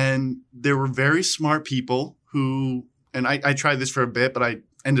 Exactly. And there were very smart people who, and I tried this for a bit, but I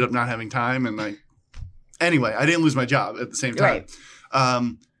ended up not having time. And I didn't lose my job at the same time.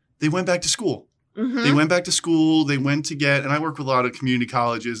 Right. They went back to school. Mm-hmm. They went back to school. They went to and I work with a lot of community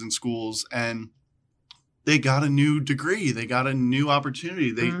colleges and schools, and they got a new degree. They got a new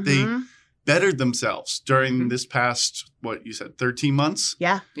opportunity. They bettered themselves during this past, what you said, 13 months?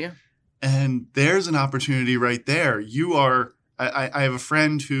 Yeah. Yeah. And there's an opportunity right there. I have a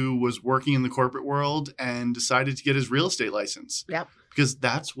friend who was working in the corporate world and decided to get his real estate license. Yep. Because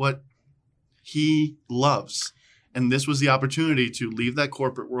that's what he loves. And this was the opportunity to leave that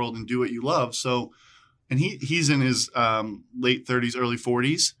corporate world and do what you love. So, and he's in his late 30s, early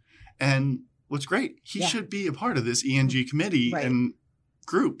 40s. And what's great, he should be a part of this ENG committee and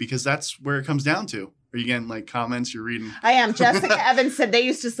group, because that's where it comes down to. Are you getting like comments you're reading? I am. Jessica Evans said they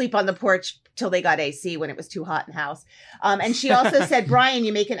used to sleep on the porch till they got AC when it was too hot in the house. And she also said, Brian,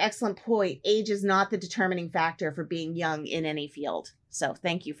 you make an excellent point. Age is not the determining factor for being young in any field. So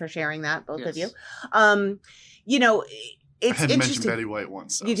thank you for sharing that, both of you. It's I had to mention interesting. Betty White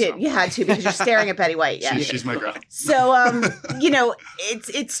once. You did. You had to, because you're staring at Betty White. Yeah, she's my girl. So,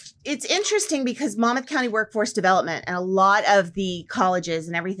 it's interesting because Monmouth County Workforce Development and a lot of the colleges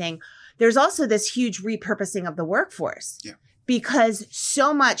and everything, there's also this huge repurposing of the workforce. Yeah. Because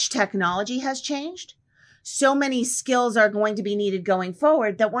so much technology has changed. So many skills are going to be needed going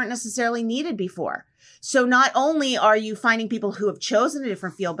forward that weren't necessarily needed before. So not only are you finding people who have chosen a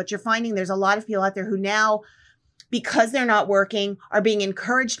different field, but you're finding there's a lot of people out there who now, because they're not working, are being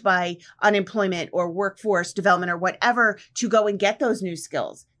encouraged by unemployment or workforce development or whatever to go and get those new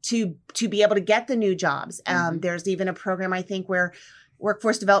skills, to be able to get the new jobs. There's even a program, I think, where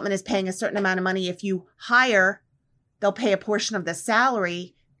workforce development is paying a certain amount of money. If you hire, they'll pay a portion of the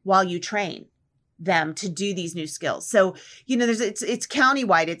salary while you train them to do these new skills. So, it's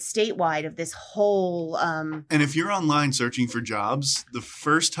countywide, it's statewide of this whole. And if you're online searching for jobs, the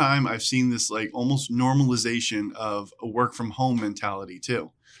first time I've seen this like almost normalization of a work from home mentality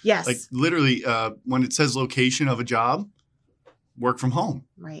too. Yes. Like literally when it says location of a job, work from home.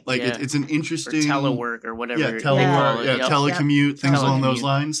 Right. Like it's an interesting. Or telework or whatever. Yeah, telework. Yeah, telecommute, things along those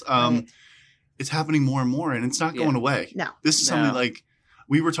lines. Right. It's happening more and more, and it's not going away. No. This is something like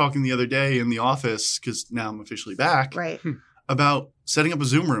we were talking the other day in the office, because now I'm officially back, about setting up a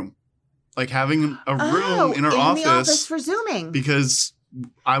Zoom room, like having a room in our office. The office for Zooming. Because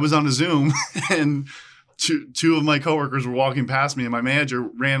I was on a Zoom and two of my coworkers were walking past me, and my manager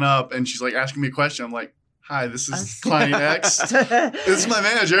ran up and she's like asking me a question. I'm like, hi, this is client X. This is my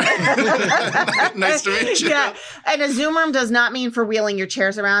manager. Nice to meet you. Yeah. And a Zoom room does not mean for wheeling your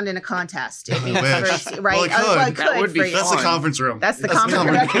chairs around in a contest. It means for, right? Well, it could. That would be That's the conference room. That's the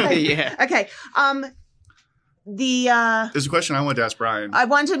conference room. Yeah. Okay. There's a question I wanted to ask Brian. I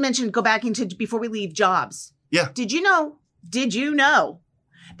wanted to mention, go back into, before we leave, jobs. Yeah. Did you know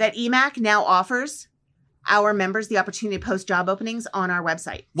that EMACC now offers our members the opportunity to post job openings on our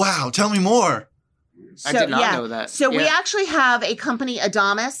website? Wow. Tell me more. I did not know that. So we actually have a company,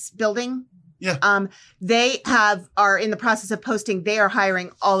 Adamas Building. Yeah. They are in the process of posting. They are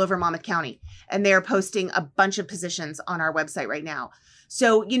hiring all over Monmouth County, and they are posting a bunch of positions on our website right now.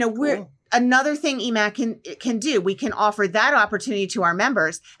 So, we're another thing EMACC can do. We can offer that opportunity to our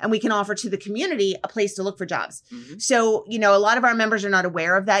members, and we can offer to the community a place to look for jobs. Mm-hmm. So, a lot of our members are not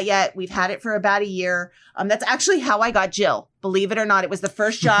aware of that yet. We've had it for about a year. That's actually how I got Jill. Believe it or not, it was the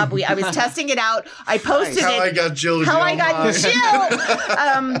first job. I was testing it out. I posted it. How I got Jill.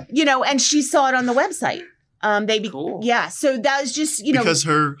 And she saw it on the website. Cool. Yeah. So that was just, because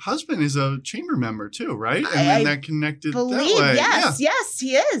her husband is a chamber member too, right? And then that connected that way. Yes,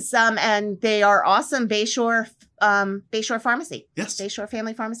 he is. And they are awesome. Bayshore Pharmacy. Yes. Bayshore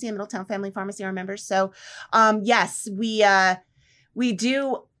Family Pharmacy and Middletown Family Pharmacy are members. So, yes, we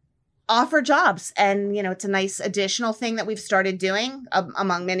do offer jobs, and it's a nice additional thing that we've started doing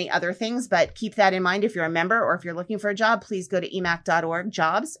among many other things. But keep that in mind if you're a member or if you're looking for a job. Please go to emacc.org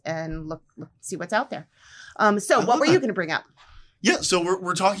jobs and look see what's out there. So what were you going to bring up? Yeah, so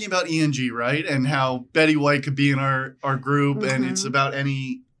we're talking about ENG, right? And how Betty White could be in our group, mm-hmm. and it's about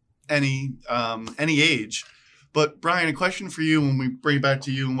any age. But Bryan, a question for you when we bring it back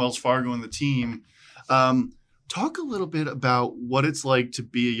to you and Wells Fargo and the team. Talk a little bit about what it's like to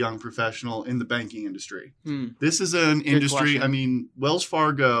be a young professional in the banking industry. This is an industry, Wells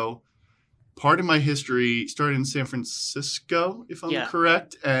Fargo, part of my history started in San Francisco, if I'm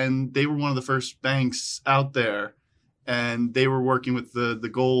correct, and they were one of the first banks out there, and they were working with the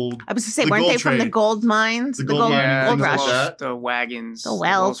gold. I was going to say, weren't they from the gold mines? The gold rush. The wagons. The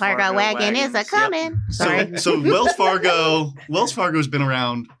Wells Fargo wagon is a coming. Yep. Sorry. So Wells Fargo has been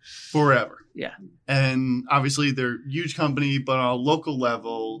around forever. Yeah. And obviously they're a huge company, but on a local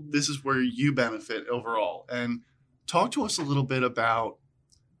level, this is where you benefit overall. And talk to us a little bit about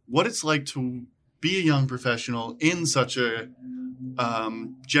what it's like to be a young professional in such a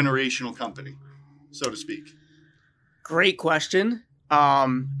generational company, so to speak. Great question.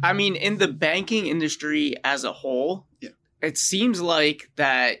 In the banking industry as a whole, it seems like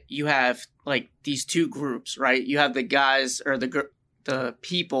that you have like these two groups, right? You have the guys or the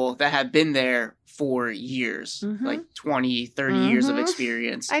people that have been there for years, mm-hmm. like 20, 30 mm-hmm. years of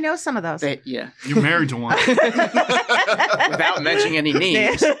experience. I know some of those. You're married to one. Without mentioning any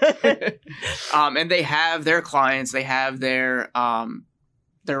names. And they have their clients, they have their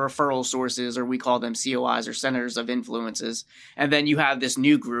referral sources, or we call them COIs or centers of influences. And then you have this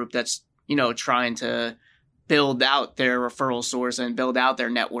new group that's, trying to build out their referral source and build out their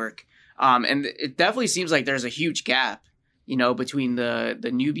network. And it definitely seems like there's a huge gap, between the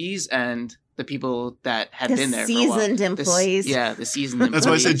newbies and the people that have been there for a while. Seasoned employees. The seasoned employees. That's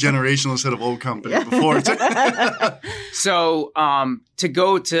why I said generational instead of old company before. So to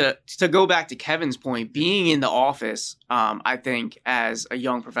go back to Kevin's point, being in the office, I think as a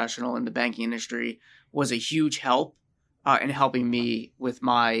young professional in the banking industry was a huge help in helping me with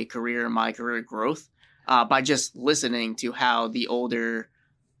my career and my career growth by just listening to how the older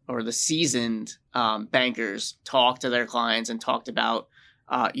or the seasoned bankers talk to their clients and talked about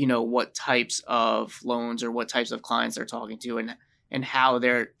what types of loans or what types of clients they're talking to and how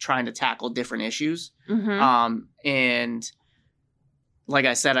they're trying to tackle different issues. Mm-hmm. And like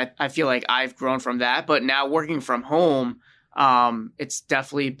I said, I feel like I've grown from that. But now working from home, it's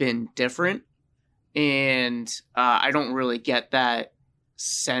definitely been different. And I don't really get that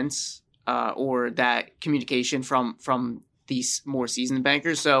sense or that communication from these more seasoned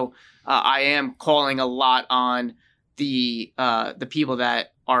bankers. So I am calling a lot on the people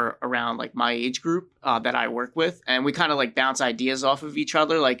that are around like my age group that I work with. And we kind of like bounce ideas off of each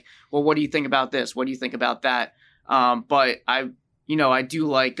other. Like, well, what do you think about this? What do you think about that? But I do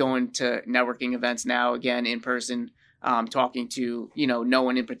like going to networking events now, again, in person, talking to, no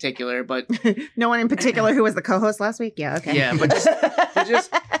one in particular, but no one in particular who was the co-host last week. Yeah. Okay. Yeah. But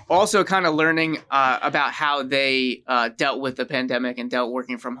just also kind of learning about how they dealt with the pandemic and dealt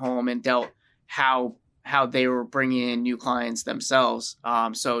working from home and dealt how they were bringing in new clients themselves.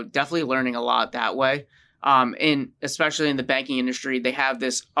 So definitely learning a lot that way. And especially in the banking industry, they have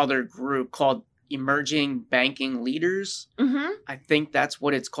this other group called Emerging Banking Leaders. Mm-hmm. I think that's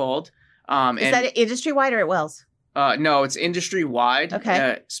what it's called. Is that industry-wide or at Wells? No, it's industry-wide.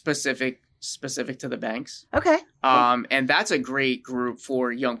 Okay. Specific to the banks. Okay. And that's a great group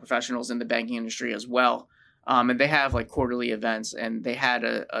for young professionals in the banking industry as well. And they have like quarterly events, and they had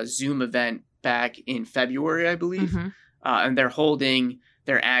a Zoom event back in February, I believe. Mm-hmm. And they're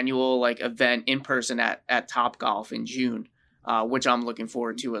their annual like event in person at Topgolf in June, which I'm looking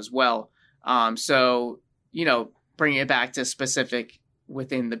forward to as well. So, you know, bringing it back to specific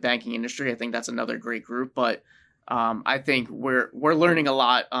within the banking industry, I think that's another great group. But I think we're learning a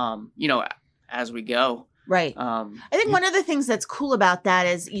lot, you know, as we go. Right. I think one of the things that's cool about that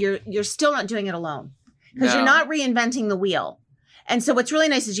is you're still not doing it alone, because you're not reinventing the wheel. And so what's really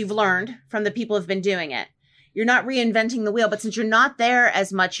nice is you've learned from the people who've been doing it. You're not reinventing the wheel, but since you're not there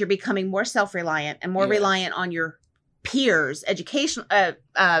as much, you're becoming more self-reliant and more reliant on your peers, education,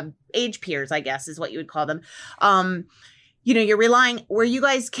 age peers, I guess is what you would call them. You know, you're relying where you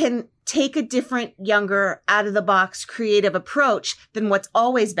guys can take a different, younger, out of the box, creative approach than what's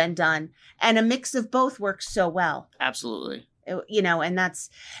always been done. And a mix of both works so well. Absolutely. You know, and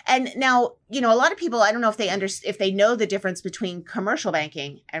now, you know, a lot of people, I don't know if they know the difference between commercial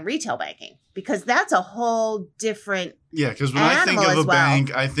banking and retail banking, because that's a whole different because when I think of a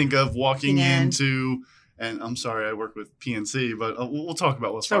bank, I think of walking into, and I'm sorry, I work with PNC, but we'll talk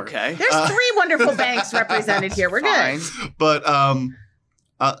about Wells Fargo. Okay. There's 3 wonderful banks represented here. We're good. But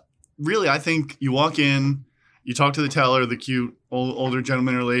really, I think you walk in, you talk to the teller, the cute older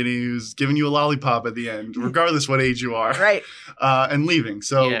gentleman or lady who's giving you a lollipop at the end, regardless what age you are. Right. And leaving.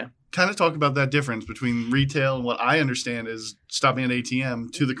 So kind of talk about that difference between retail and what I understand is stopping at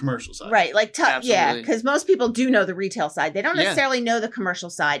ATM to the commercial side. Right. Like, because most people do know the retail side. They don't necessarily know the commercial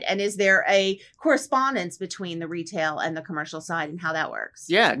side. And is there a correspondence between the retail and the commercial side and how that works?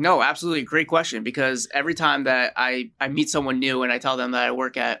 Yeah, no, absolutely. Great question. Because every time that I meet someone new and I tell them that I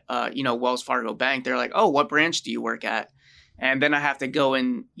work at, you know, Wells Fargo Bank, they're like, oh, what branch do you work at? And then I have to go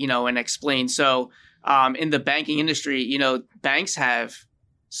and, you know, and explain. So in the banking industry, you know, banks have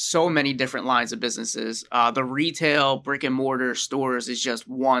so many different lines of businesses. The retail brick and mortar stores is just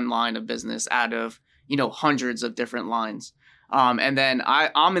one line of business out of, you know, hundreds of different lines. And then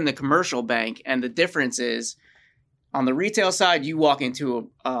I'm in the commercial bank, and the difference is on the retail side, you walk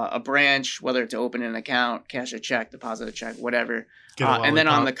into a branch, whether to open an account, cash a check, deposit a check, whatever. And then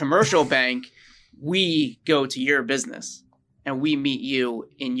on the commercial bank, we go to your business and we meet you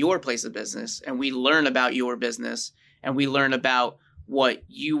in your place of business, and we learn about your business, and we learn about what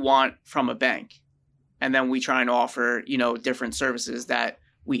you want from a bank. And then we try and offer, you know, different services that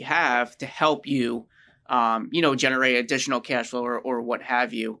we have to help you, you know, generate additional cash flow or what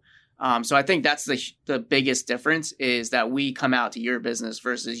have you. So I think that's the biggest difference, is that we come out to your business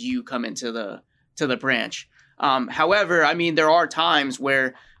versus you come into the branch. However, I mean, there are times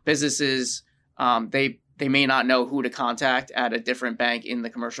where businesses, they may not know who to contact at a different bank in the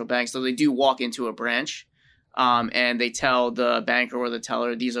commercial bank. So they do walk into a branch. And they tell the banker or the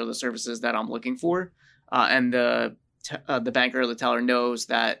teller, these are the services that I'm looking for. And the banker or the teller knows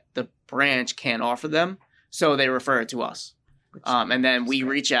that the branch can't offer them, so they refer it to us. And then we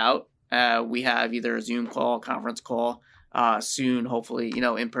reach out. We have either a Zoom call, conference call, soon, hopefully, you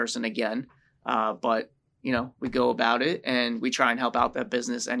know, in person again. But, you know, we go about it and we try and help out that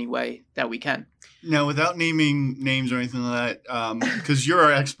business any way that we can. Now, without naming names or anything like that, because you're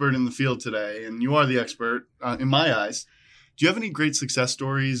our expert in the field today, and you are the expert in my eyes, do you have any great success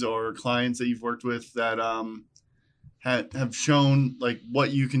stories or clients that you've worked with that have shown like what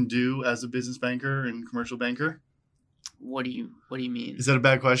you can do as a business banker and commercial banker? What do you mean? Is that a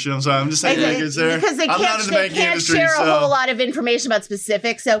bad question? I'm sorry. I'm just saying, because they can't share a whole lot of information about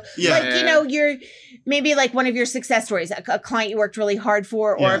specifics. So, like, you know, you're maybe like one of your success stories, a client you worked really hard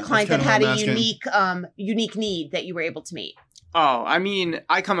for, or a client that had a unique need that you were able to meet. Oh, I mean,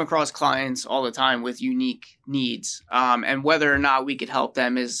 I come across clients all the time with unique needs, and whether or not we could help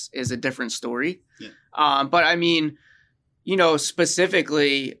them is a different story. Yeah. But I mean, you know,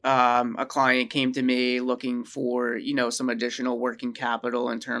 specifically, a client came to me looking for, you know, some additional working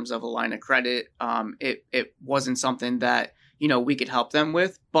capital in terms of a line of credit. It wasn't something that, you know, we could help them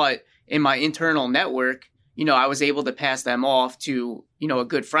with, but in my internal network, you know, I was able to pass them off to, you know, a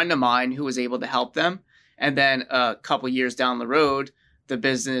good friend of mine who was able to help them. And then a couple years down the road, the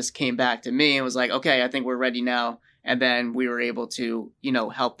business came back to me and was like, okay, I think we're ready now. And then we were able to, you know,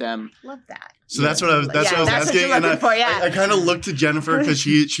 help them. Love that. So that's what I was. That's what I was asking. And I kind of looked to Jennifer because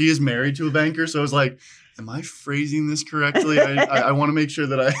she is married to a banker. So I was like, am I phrasing this correctly? I want to make sure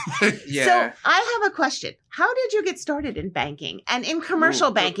that I. So I have a question. How did you get started in banking and in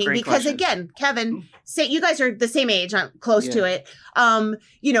commercial banking? Because question. Again, Kevin, you guys are the same age, I'm close to it.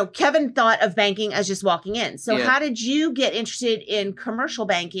 You know, Kevin thought of banking as just walking in. So how did you get interested in commercial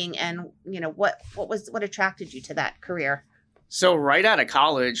banking, and you know what attracted you to that career? So right out of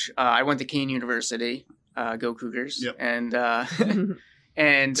college, I went to Kean University, go Cougars, and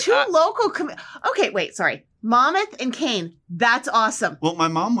two local. Okay, wait, sorry. Monmouth and Kane. That's awesome. Well, my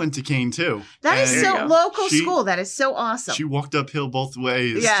mom went to Kane too. That is so local school. That is so awesome. She walked uphill both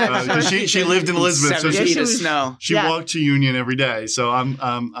ways. Yeah, she lived in Elizabeth, so she walked to Union every day. So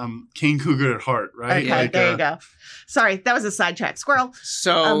I'm Kane Cougar at heart, right? Okay, there you go. Sorry, that was a sidetrack. Squirrel.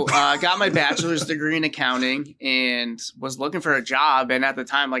 So I got my bachelor's degree in accounting and was looking for a job. And at the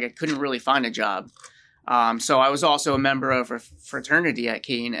time, I couldn't really find a job. So I was also a member of a fraternity at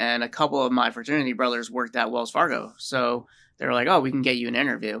Kane, and a couple of my fraternity brothers worked at Wells Fargo. So they were like, "Oh, we can get you an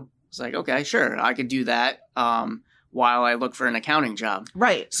interview." It's like, okay, sure, I could do that while I look for an accounting job.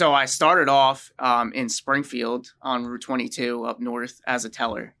 Right. So I started off in Springfield on Route 22 up north as a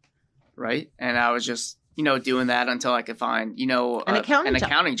teller, right? And I was just doing that until I could find an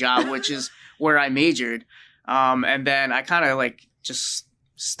accounting job, which is where I majored. And then I kind of just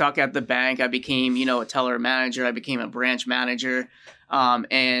stuck at the bank. I became, a teller manager. I became a branch manager.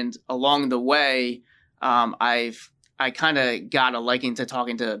 And along the way, I kind of got a liking to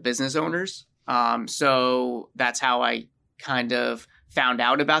talking to business owners. So that's how I kind of found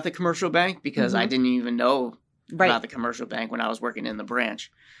out about the commercial bank, because I didn't even know about the commercial bank when I was working in the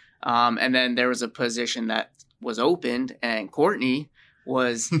branch. And then there was a position that was opened, and Courtney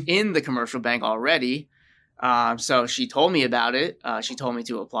was in the commercial bank already. So she told me about it. She told me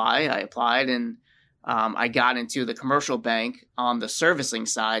to apply. I applied, and I got into the commercial bank on the servicing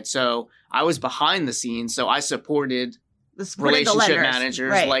side. So I was behind the scenes. So I supported relationship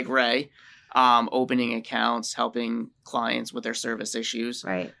managers like Ray, opening accounts, helping clients with their service issues.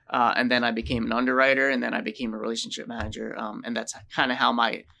 Right. And then I became an underwriter, and then I became a relationship manager. And that's kind of how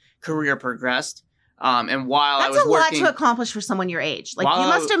my career progressed. And while I was working... That's a lot to accomplish for someone your age. You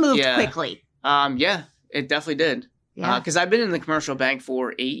must have moved quickly. Yeah. It definitely did. Yeah. Because I've been in the commercial bank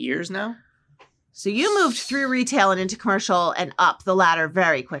for 8 years now. So you moved through retail and into commercial and up the ladder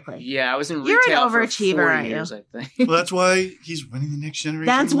very quickly. Yeah, I was in retail. You're an overachiever, for 4 aren't years, you? I think. Well, that's why he's winning the next generation.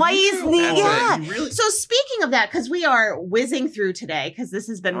 That's why he's Really? So speaking of that, because we are whizzing through today, because this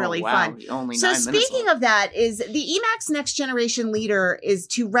has been really fun. Only so 9 minutes speaking left. of that, is the EMACC's Next Generation Leader is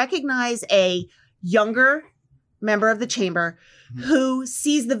to recognize a younger member of the chamber who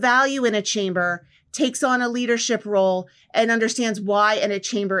sees the value in a chamber, takes on a leadership role, and understands why in a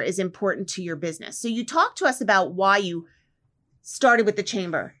chamber is important to your business. So you talked to us about why you started with the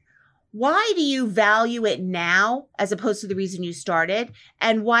chamber. Why do you value it now as opposed to the reason you started?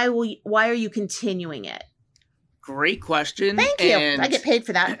 And why are you continuing it? Great question. Thank you. I get paid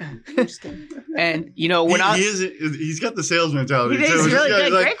for that. I'm just kidding. And he's got the sales mentality. He's really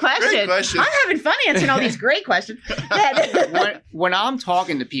good. Great question. I'm having fun answering all these great questions. when I'm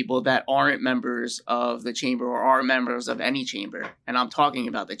talking to people that aren't members of the chamber or are members of any chamber, and I'm talking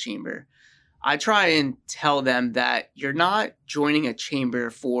about the chamber, I try and tell them that you're not joining a chamber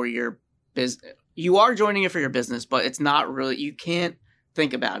for your business. You are joining it for your business, but it's not really, you can't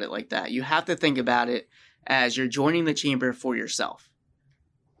think about it like that. You have to think about it as you're joining the chamber for yourself,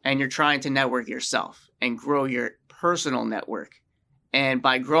 and you're trying to network yourself and grow your personal network. And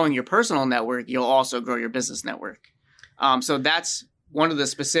by growing your personal network, you'll also grow your business network. So that's one of the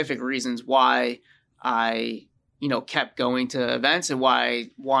specific reasons why I, kept going to events and why I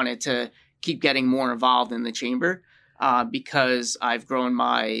wanted to keep getting more involved in the chamber, because I've grown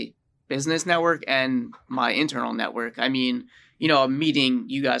my business network and my internal network. I mean, meeting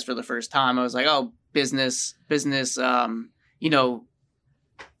you guys for the first time, I was like, oh, business,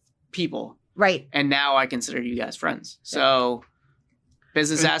 people. Right. And now I consider you guys friends. So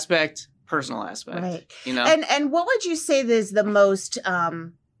business aspect, personal aspect. Right. And what would you say is the most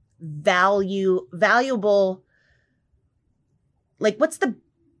valuable, what's the,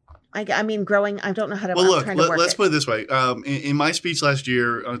 growing, I don't know how to Well, look, let's put it this way. In my speech last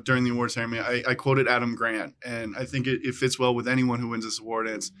year during the award ceremony, I quoted Adam Grant, and I think it fits well with anyone who wins this award.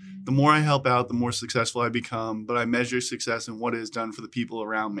 And it's, the more I help out, the more successful I become, but I measure success in what it has done for the people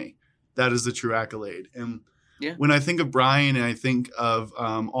around me. That is the true accolade. And when I think of Bryan and I think of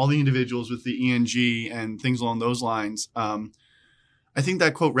all the individuals with the ENG and things along those lines, I think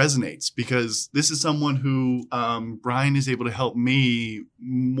that quote resonates, because this is someone who Bryan is able to help me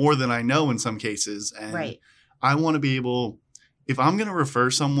more than I know in some cases. And I want to be able, if I'm going to refer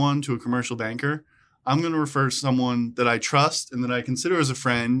someone to a commercial banker, I'm going to refer someone that I trust and that I consider as a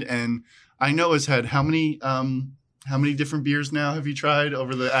friend. And I know has had how many different beers now have you tried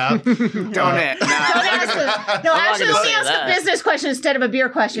over the app? Don't ask a business question instead of a beer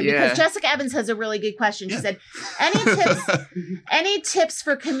question, because Jessica Evans has a really good question. She said, any tips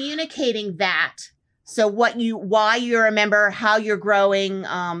for communicating that? So why you're a member, how you're growing,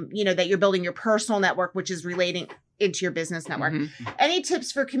 that you're building your personal network, which is relating into your business network. Any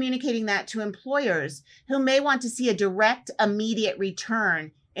tips for communicating that to employers who may want to see a direct, immediate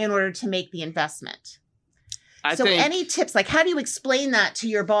return in order to make the investment? Any tips, like how do you explain that to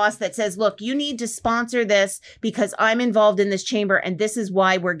your boss that says, look, you need to sponsor this because I'm involved in this chamber and this is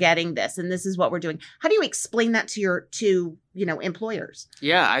why we're getting this and this is what we're doing. How do you explain that to employers?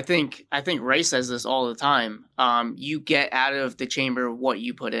 Yeah, I think Ray says this all the time. You get out of the chamber what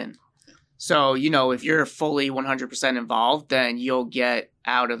you put in. So, if you're fully 100% involved, then you'll get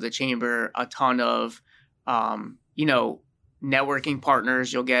out of the chamber a ton of, networking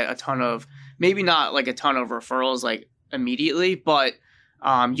partners. You'll get a ton of, maybe not like a ton of referrals like immediately, but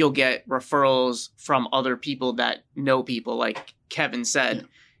you'll get referrals from other people that know people. Like Kevin said,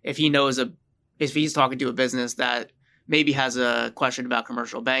 if he's talking to a business that maybe has a question about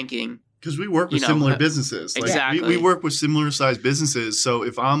commercial banking. Because we work with similar businesses. Exactly. We work with similar sized businesses. So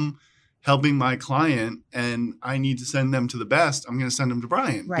if I'm helping my client and I need to send them to the best, I'm going to send them to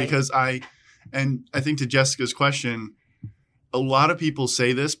Bryan. Right. Because I think to Jessica's question, a lot of people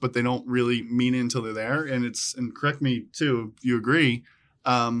say this, but they don't really mean it until they're there. And correct me too, if you agree,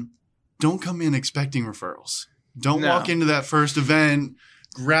 don't come in expecting referrals. Don't walk into that first event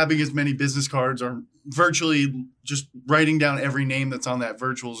grabbing as many business cards or virtually just writing down every name that's on that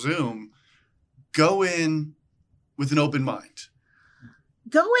virtual Zoom. Go in with an open mind.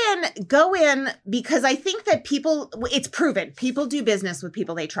 Go in because I think that it's proven. People do business with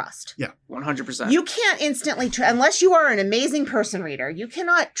people they trust. Yeah, 100%. You can't instantly, unless you are an amazing person reader, you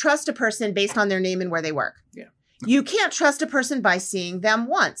cannot trust a person based on their name and where they work. Yeah. You can't trust a person by seeing them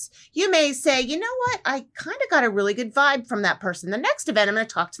once. You may say, you know what? I kind of got a really good vibe from that person. The next event, I'm going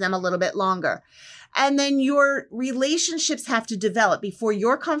to talk to them a little bit longer. And then your relationships have to develop before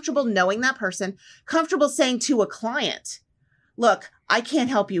you're comfortable knowing that person, comfortable saying to a client, look, I can't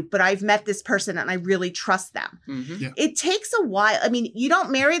help you, but I've met this person and I really trust them. Yeah. It takes a while. I mean, you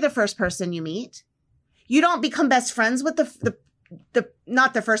don't marry the first person you meet. You don't become best friends with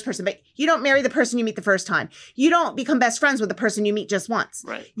not the first person, but you don't marry the person you meet the first time. You don't become best friends with the person you meet just once.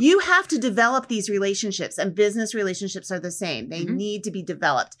 Right. You have to develop these relationships, and business relationships are the same. They need to be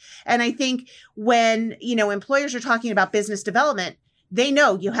developed. And I think when, employers are talking about business development, they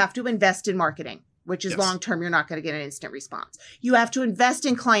know you have to invest in marketing, which is long-term. You're not going to get an instant response. You have to invest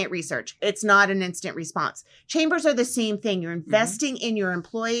in client research. It's not an instant response. Chambers are the same thing. You're investing in your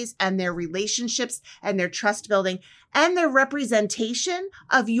employees and their relationships and their trust building and their representation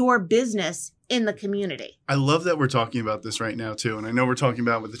of your business in the community. I love that we're talking about this right now too. And I know we're talking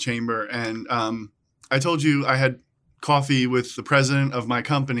about with the chamber. And I told you I had coffee with the president of my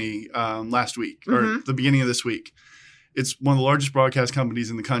company last week or the beginning of this week. It's one of the largest broadcast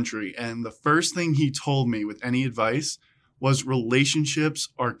companies in the country. And the first thing he told me with any advice was relationships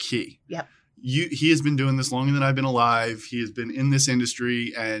are key. Yep. He has been doing this longer than I've been alive. He has been in this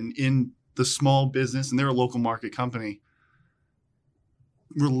industry and in the small business, and they're a local market company.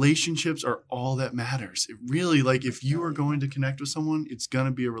 Relationships are all that matters. It really, if you are going to connect with someone, it's going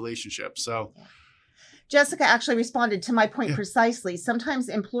to be a relationship. So Jessica actually responded to my point precisely. Sometimes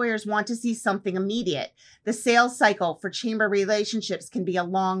employers want to see something immediate. The sales cycle for chamber relationships can be a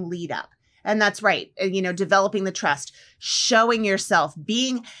long lead up. And that's right. Developing the trust, showing yourself,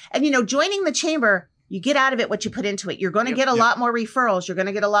 joining the chamber, you get out of it what you put into it. You're going to get a lot more referrals. You're going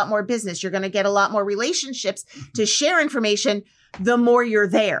to get a lot more business. You're going to get a lot more relationships to share information the more you're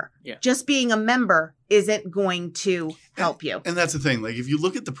there. Yeah. Just being a member isn't going to help you. And that's the thing. If you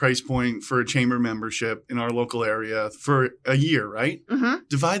look at the price point for a chamber membership in our local area for a year, right? Mm-hmm.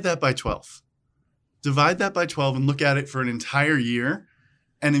 Divide that by 12. Divide that by 12 and look at it for an entire year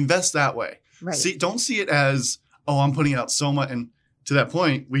and invest that way. Right. Don't see it as, I'm putting out so much. And to that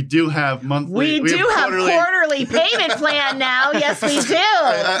point, we do have monthly. We do have quarterly payment plan now. Yes, we do.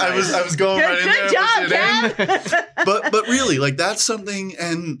 I was going right in there. Good job, Kev. But really, that's something,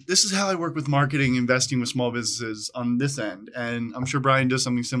 and this is how I work with marketing, investing with small businesses on this end. And I'm sure Bryan does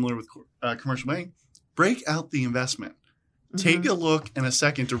something similar with commercial banking. Break out the investment. Take a look and a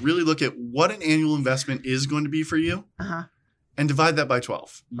second to really look at what an annual investment is going to be for you. And divide that by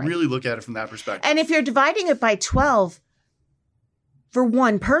 12. Right. Really look at it from that perspective. And if you're dividing it by 12 for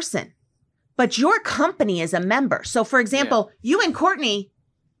one person, but your company is a member. So, for example, you and Courtney,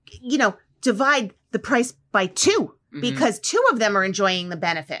 divide the price by 2 because 2 of them are enjoying the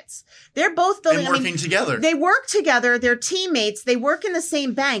benefits. They're both building. And working together. They work together. They're teammates. They work in the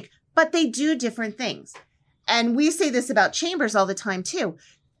same bank, but they do different things. And we say this about chambers all the time, too.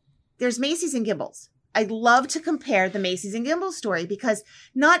 There's Macy's and Gimbels. I love to compare the Macy's and Gimbels story because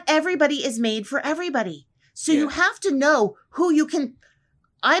not everybody is made for everybody. So you have to know who you can.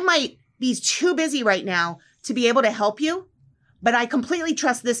 I might be too busy right now to be able to help you, but I completely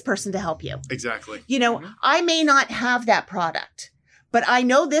trust this person to help you. Exactly. You know, I may not have that product, but I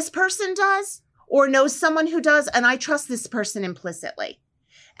know this person does or knows someone who does, and I trust this person implicitly.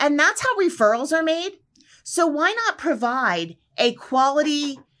 And that's how referrals are made. So why not provide a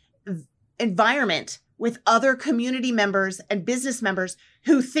quality environment with other community members and business members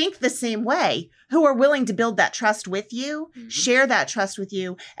who think the same way, who are willing to build that trust with you, share that trust with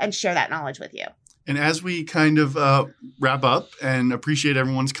you, and share that knowledge with you. And as we kind of wrap up and appreciate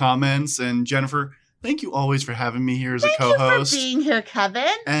everyone's comments, and Jennifer, thank you always for having me here as a co-host. Thank you for being here,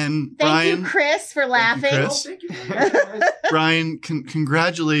 Kevin. And Thank you, Chris, for laughing. Thank you, Bryan,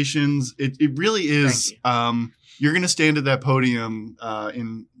 congratulations. It really is. You're going to stand at that podium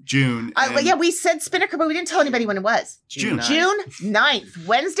in June. Yeah, we said Spinnaker, but we didn't tell anybody when it was. June 9th.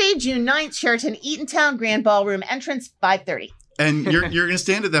 Wednesday, June 9th, Sheraton Eatontown Grand Ballroom, entrance 5:30. And you're going to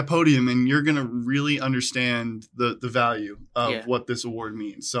stand at that podium, and you're going to really understand the value of what this award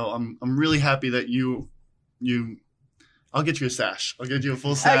means. So I'm really happy that you I'll get you a sash. I'll get you a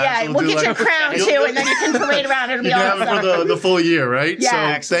full sash. Oh yeah, we'll get you a crown too, and then you can parade around. It'll be awesome. You can have it for the full year, right?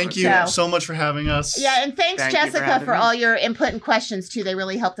 Yeah. So thank you so much for having us. Yeah, and thanks Jessica for all your input and questions too. They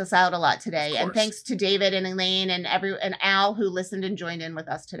really helped us out a lot today. And thanks to David and Elaine and Al who listened and joined in with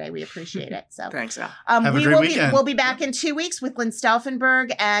us today. We appreciate it. So thanks, Al. Have a great weekend. We'll be back in 2 weeks with Lynn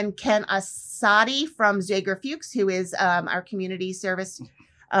Stauffenberg and Ken Asadi from Zager Fuchs, who is our community service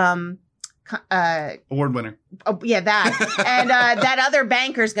award winner. Oh yeah, that and that other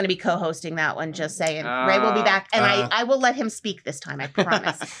banker is going to be co-hosting that one. Just saying, Ray will be back, and I will let him speak this time. I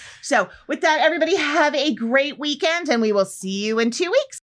promise. So with that, everybody have a great weekend, and we will see you in 2 weeks.